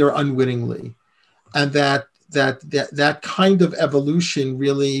wittingly or unwittingly, and that kind of evolution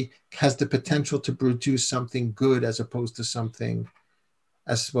really has the potential to produce something good as opposed to something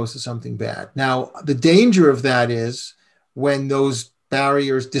bad. Now, the danger of that is when those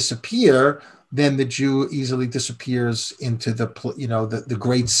barriers disappear, then the Jew easily disappears into the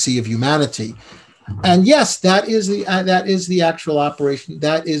great sea of humanity. And yes, that is the actual operation.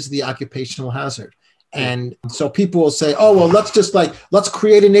 That is the occupational hazard. And so people will say, oh, well, let's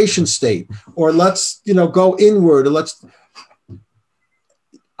create a nation state, or let's, go inward, or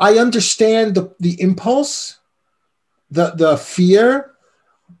I understand the impulse, the fear,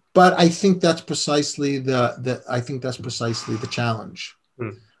 but I think that's precisely the challenge.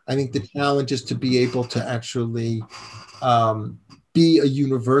 I think the challenge is to be able to actually be a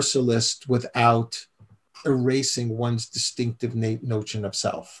universalist without erasing one's distinctive notion of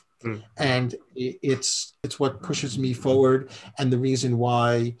self. And it's what pushes me forward, and the reason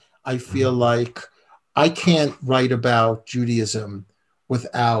why I feel like I can't write about Judaism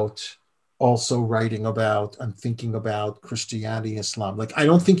without also writing about and thinking about Christianity, Islam. Like, I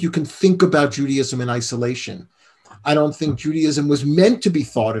don't think you can think about Judaism in isolation. I don't think Judaism was meant to be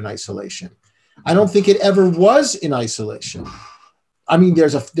thought in isolation. I don't think it ever was in isolation. I mean,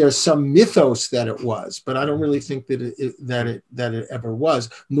 there's some mythos that it was, but I don't really think that it ever was,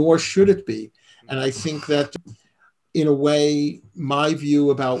 nor should it be. And I think that, in a way, my view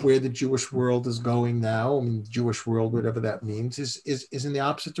about where the Jewish world is going now, I mean, Jewish world, whatever that means, is in the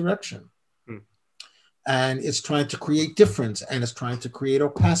opposite direction. And it's trying to create difference, and it's trying to create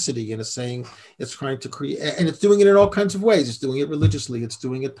opacity, and it's trying to create, and it's doing it in all kinds of ways. It's doing it religiously, it's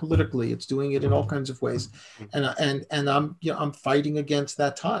doing it politically, it's doing it in all kinds of ways. And I'm fighting against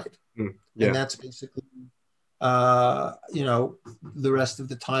that tide. And that's basically the rest of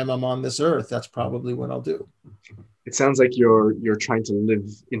the time I'm on this earth. That's probably what I'll do. It sounds like you're trying to live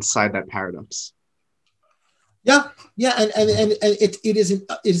inside that paradox. Yeah, yeah, and it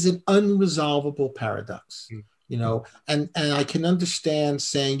is an unresolvable paradox, and I can understand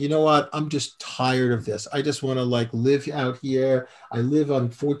saying, you know what, I'm just tired of this. I just want to like live out here. I live on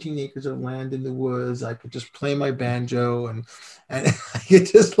 14 acres of land in the woods. I could just play my banjo and I could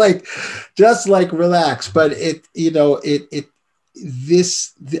just like relax. But it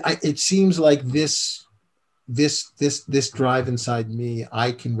seems like this drive inside me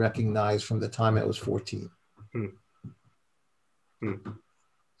I can recognize from the time I was 14. Hmm. Hmm.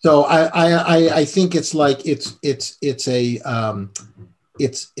 So I think it's like it's a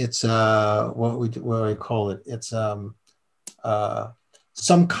it's what do I call it? It's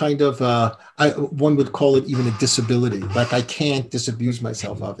some kind of one would call it even a disability. Like I can't disabuse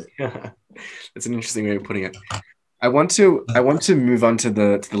myself of it. That's an interesting way of putting it. I want to move on to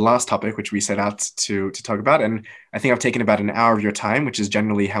the last topic which we set out to talk about, and I think I've taken about an hour of your time, which is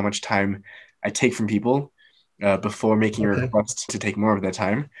generally how much time I take from people before making a Okay. request to take more of their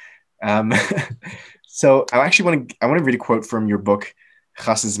time. Um, so I want to read a quote from your book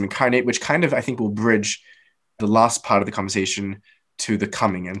Chassidism Incarnate, which kind of I think will bridge the last part of the conversation to the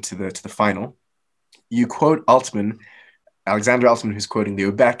coming and to the final. You quote Altman, Alexander Altman, who's quoting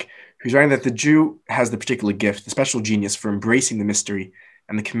the Ubek, who's writing that the Jew has the particular gift, the special genius for embracing the mystery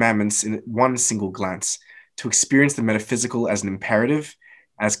and the commandments in one single glance, to experience the metaphysical as an imperative,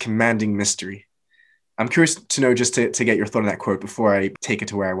 as commanding mystery. I'm curious to know, just to get your thought on that quote before I take it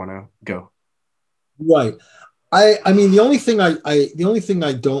to where I want to go. Right. I mean the only thing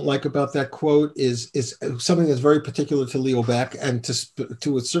I don't like about that quote is something that's very particular to Leo Beck and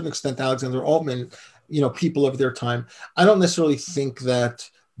to a certain extent Alexander Altman, people of their time. I don't necessarily think that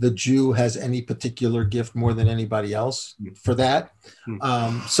the Jew has any particular gift more than anybody else for that.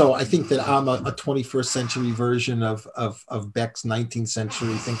 Mm. So I think that I'm a 21st century version of Beck's 19th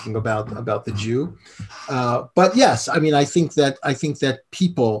century thinking about the Jew. But yes, I mean I think that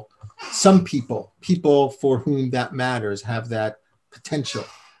some people for whom that matters have that potential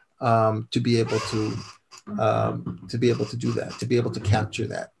to be able to do that, to be able to capture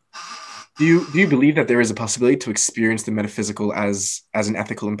that. Do you believe that there is a possibility to experience the metaphysical as an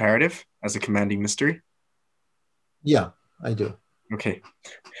ethical imperative, as a commanding mystery? Yeah, I do. Okay.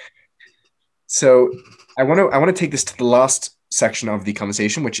 So I want to take this to the last section of the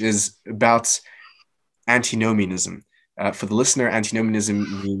conversation, which is about antinomianism. For the listener,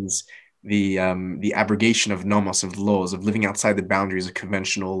 antinomianism means the abrogation of nomos, of laws, of living outside the boundaries of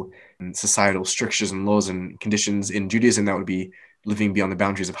conventional and societal strictures and laws and conditions. In Judaism, that would be living beyond the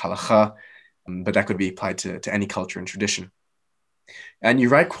boundaries of halacha, but that could be applied to any culture and tradition. And you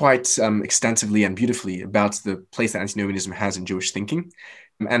write quite extensively and beautifully about the place that antinomianism has in Jewish thinking.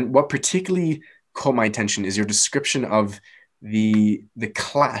 And what particularly caught my attention is your description of the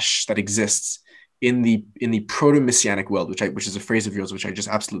clash that exists in the proto-messianic world, which is a phrase of yours which I just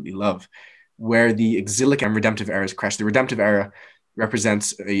absolutely love, where the exilic and redemptive eras crash. The redemptive era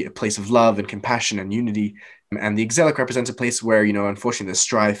represents a place of love and compassion and unity, and the exilic represents a place where, unfortunately, there's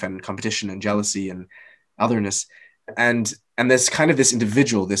strife and competition and jealousy and otherness. And there's kind of this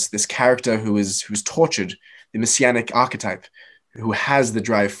individual, this character who's tortured, the messianic archetype, who has the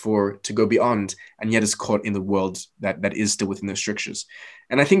drive to go beyond, and yet is caught in the world that is still within those strictures.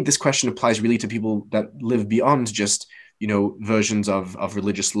 And I think this question applies really to people that live beyond just versions of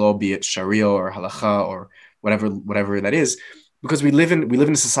religious law, be it Sharia or halacha or whatever that is, because we live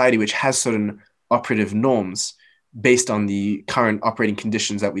in a society which has certain operative norms based on the current operating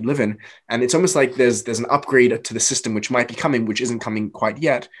conditions that we live in. And it's almost like there's an upgrade to the system which might be coming, which isn't coming quite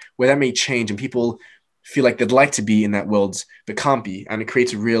yet, where that may change and people feel like they'd like to be in that world but can't be. And it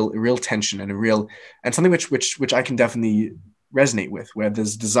creates a real tension and something which I can definitely resonate with, where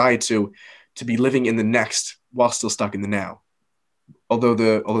there's desire to be living in the next while still stuck in the now, although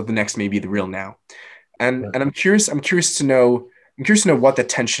the next may be the real now. And I'm curious to know what that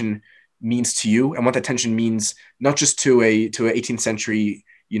tension means to you, and what that tension means not just to a 18th century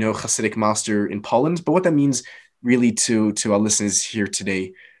Hasidic master in Poland, but what that means really to our listeners here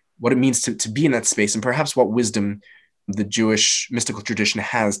today, what it means to be in that space, and perhaps what wisdom the Jewish mystical tradition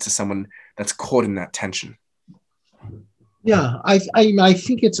has to someone that's caught in that tension. Yeah, I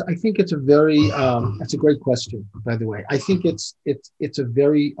think it's a very that's a great question, by the way. I think it's a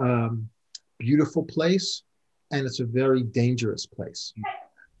very beautiful place, and it's a very dangerous place.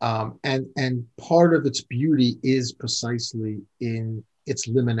 And part of its beauty is precisely in its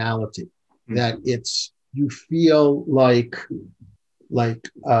liminality, Mm. that it's you feel like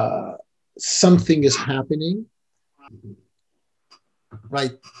something is happening,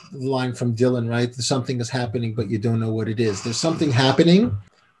 right? The line from Dylan, right? Something is happening, but you don't know what it is. There's something happening,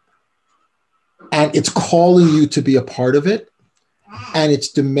 and it's calling you to be a part of it, and it's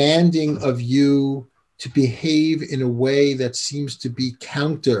demanding of you to behave in a way that seems to be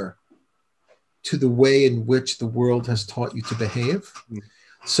counter to the way in which the world has taught you to behave.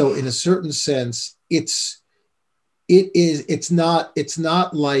 So in a certain sense, it's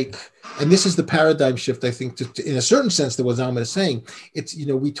not like, and this is the paradigm shift, I think, in a certain sense, that what Zalman is saying. It's,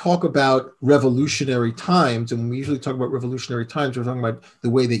 we talk about revolutionary times, and when we usually talk about revolutionary times, we're talking about the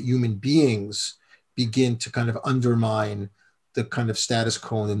way that human beings begin to kind of undermine the kind of status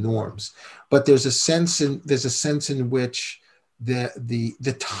quo and the norms. But there's a sense in which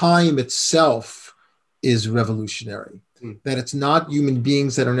the time itself is revolutionary. That it's not human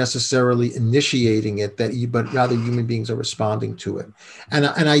beings that are necessarily initiating it, but rather human beings are responding to it. And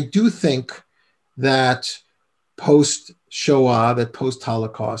I do think that post-Shoah, that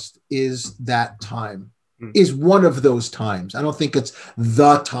post-Holocaust is that time, is one of those times. I don't think it's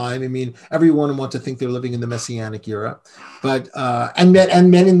the time. I mean, everyone wants to think they're living in the Messianic era, but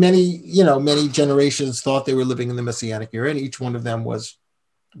many generations thought they were living in the Messianic era, and each one of them was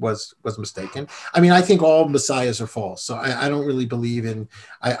mistaken. I mean, I think all messiahs are false. So I don't really believe in.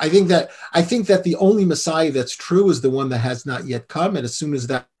 I think that the only messiah that's true is the one that has not yet come, and as soon as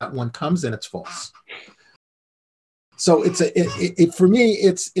that one comes, then it's false. So for me,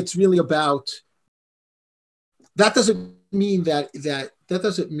 it's really about. That doesn't mean that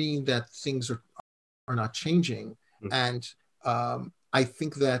things are not changing, and I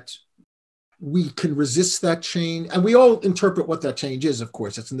think that we can resist that change, and we all interpret what that change is. Of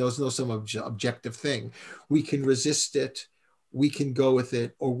course, there's no some objective thing. We can resist it, we can go with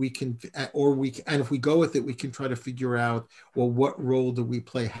it, and if we go with it, we can try to figure out, well, what role do we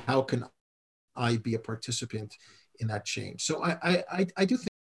play? How can I be a participant in that change? So I do think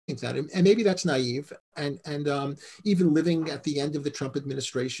that, and maybe that's naive, and even living at the end of the Trump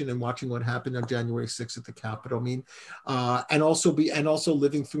administration and watching what happened on January 6th at the Capitol, I mean, and also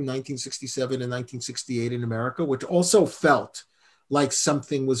living through 1967 and 1968 in America, which also felt like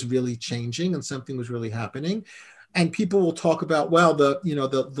something was really changing and something was really happening. And people will talk about, well, the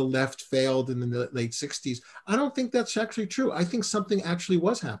left failed in the late 60s. I don't think that's actually true. I think something actually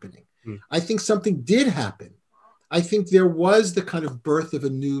was happening. I think something did happen. I think there was the kind of birth of a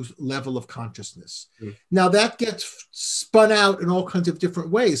new level of consciousness. Now that gets spun out in all kinds of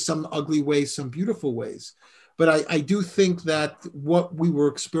different ways, some ugly ways, some beautiful ways. But I do think that what we were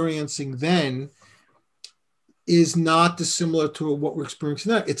experiencing then is not dissimilar to what we're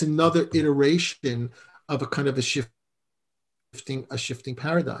experiencing now. It's another iteration of a kind of a shifting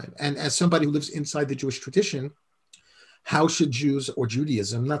paradigm. And as somebody who lives inside the Jewish tradition, how should Jews, or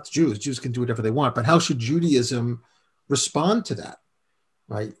Judaism, not Jews can do whatever they want, but how should Judaism respond to that,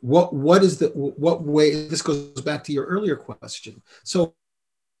 right? What way, this goes back to your earlier question. So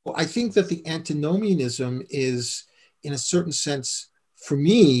I think that the antinomianism is, in a certain sense, for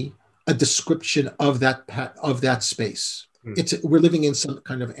me, a description of that space. We're living in some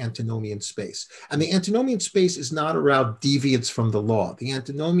kind of antinomian space. And the antinomian space is not around deviance from the law. The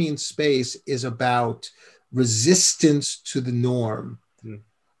antinomian space is about resistance to the norm,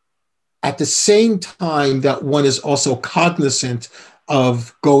 at the same time that one is also cognizant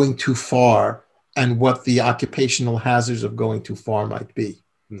of going too far and what the occupational hazards of going too far might be,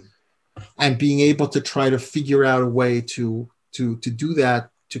 and being able to try to figure out a way to do that,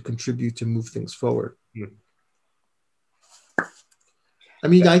 to contribute to move things forward. I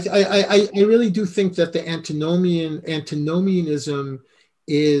mean, I really do think that the antinomianism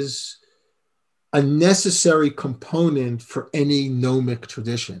is a necessary component for any gnomic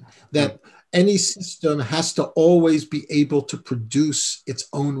tradition, that any system has to always be able to produce its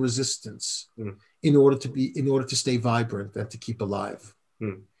own resistance in order to stay vibrant and to keep alive.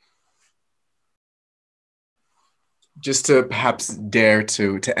 Just to perhaps dare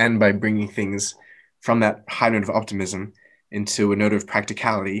to end by bringing things from that high note of optimism into a note of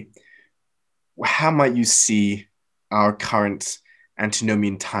practicality, how might you see our current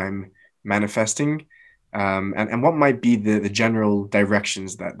antinomian time manifesting, and what might be the general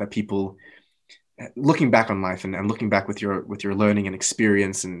directions that people, looking back on life and looking back with your learning and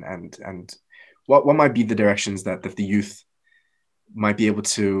experience, and what might be the directions that the youth might be able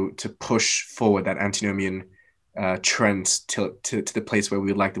to push forward that antinomian trend to the place where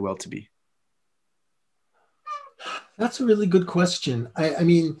we would like the world to be? That's a really good question. I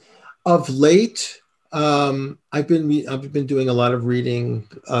mean, of late, I've been doing a lot of reading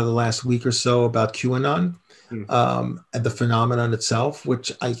the last week or so about QAnon, and the phenomenon itself,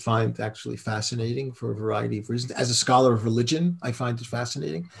 which I find actually fascinating for a variety of reasons. As a scholar of religion, I find it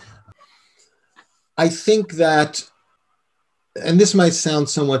fascinating. I think that, and this might sound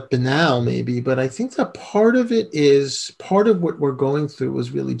somewhat banal maybe, but I think that part of what we're going through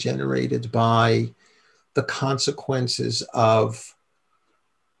was really generated by the consequences of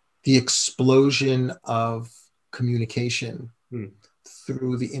the explosion of communication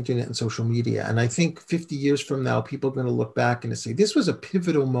through the internet and social media. And I think 50 years from now, people are going to look back and say, this was a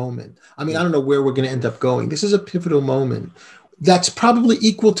pivotal moment. I mean, I don't know where we're going to end up going. This is a pivotal moment that's probably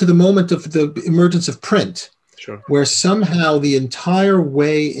equal to the moment of the emergence of print. Sure. Where somehow the entire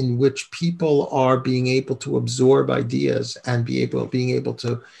way in which people are being able to absorb ideas and being able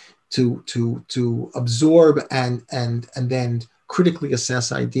to absorb and then critically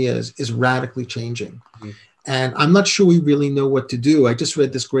assess ideas is radically changing. And I'm not sure we really know what to do. I just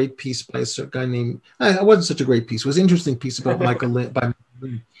read this great piece by a guy named, it wasn't such a great piece, it was an interesting piece about Michael Lind,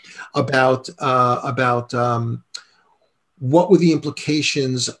 about what were the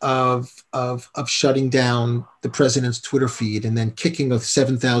implications of shutting down the president's Twitter feed and then kicking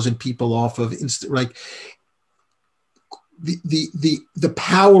 7,000 people off of like the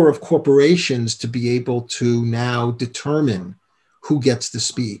power of corporations to be able to now determine who gets to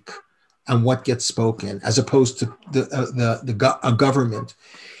speak and what gets spoken, as opposed to a government.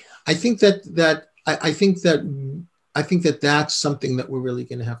 I think that that's something that we're really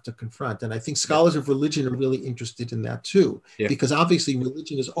going to have to confront. And I think scholars of religion are really interested in that too, because obviously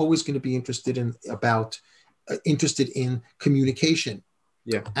religion is always going to be interested in communication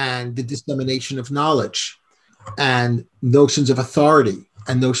and the dissemination of knowledge and notions of authority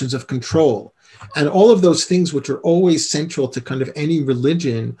and notions of control. And all of those things, which are always central to kind of any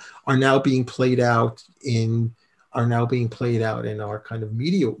religion, are now being played out in our kind of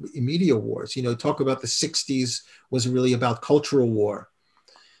media wars. Talk about the 60s was really about cultural war,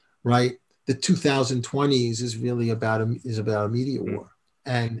 right? The 2020s is really about a media war.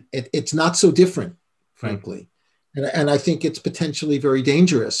 And it's not so different, frankly. And I think it's potentially very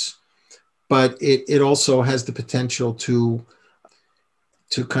dangerous, but it also has the potential to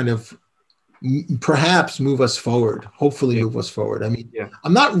kind of perhaps move us forward, hopefully move us forward. I mean,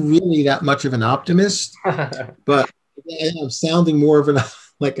 I'm not really that much of an optimist, but I'm sounding more of an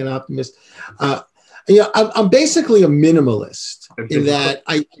optimist. I'm basically a minimalist in that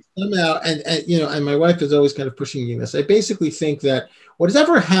I somehow, and my wife is always kind of pushing me in this. I basically think that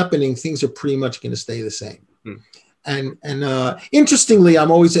whatever happening, things are pretty much going to stay the same. And interestingly, I'm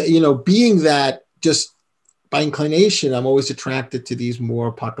always, being that just by inclination, I'm always attracted to these more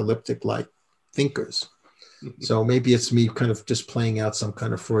apocalyptic-like thinkers. So maybe it's me kind of just playing out some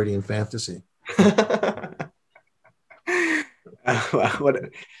kind of Freudian fantasy. I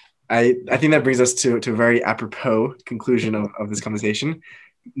think that brings us to a very apropos conclusion of this conversation.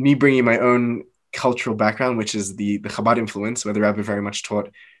 Me bringing my own cultural background, which is the Chabad influence, where the Rebbe very much taught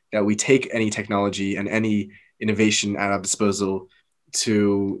that we take any technology and any innovation at our disposal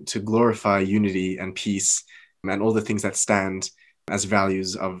to glorify unity and peace and all the things that stand as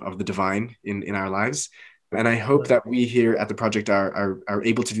values of the divine in our lives. And I hope that we here at the project are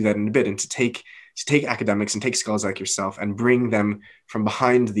able to do that in a bit, and to take academics and take scholars like yourself and bring them from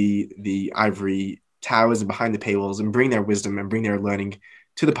behind the ivory towers and behind the paywalls and bring their wisdom and bring their learning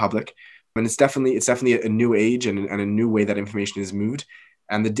to the public. And it's definitely a new age and a new way that information is moved.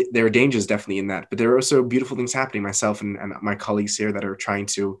 And there are dangers definitely in that, but there are also beautiful things happening. Myself and my colleagues here that are trying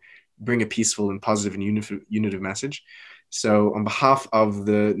to bring a peaceful and positive and unitive message. So on behalf of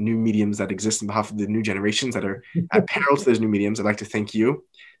the new mediums that exist, on behalf of the new generations that are at peril to those new mediums, I'd like to thank you,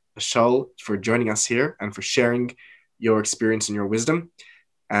 Shaul, for joining us here and for sharing your experience and your wisdom.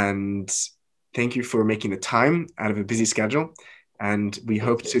 And thank you for making the time out of a busy schedule. And we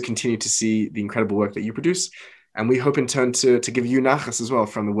hope to continue to see the incredible work that you produce. And we hope in turn to give you nachas as well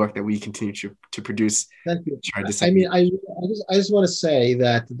from the work that we continue to produce. Thank you. I mean, I just want to say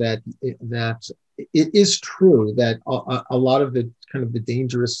that it is true that a lot of the kind of the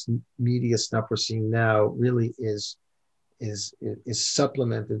dangerous media stuff we're seeing now really is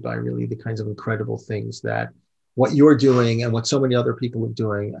supplemented by really the kinds of incredible things that what you're doing and what so many other people are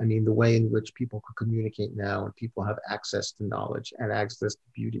doing. I mean, the way in which people can communicate now and people have access to knowledge and access to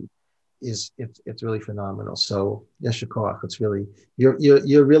beauty it's really phenomenal. So yesher koach, it's really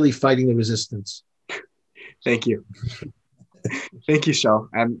you're really fighting the resistance. Thank you. Thank you, Shaul,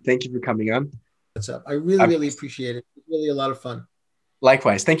 and thank you for coming on. What's up? I really appreciate it. It's really a lot of fun.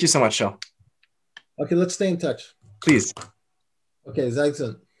 Likewise. Thank you so much, Shaul. Okay, let's stay in touch. Please. Okay,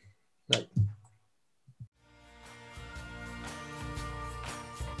 Zaytzon. Right.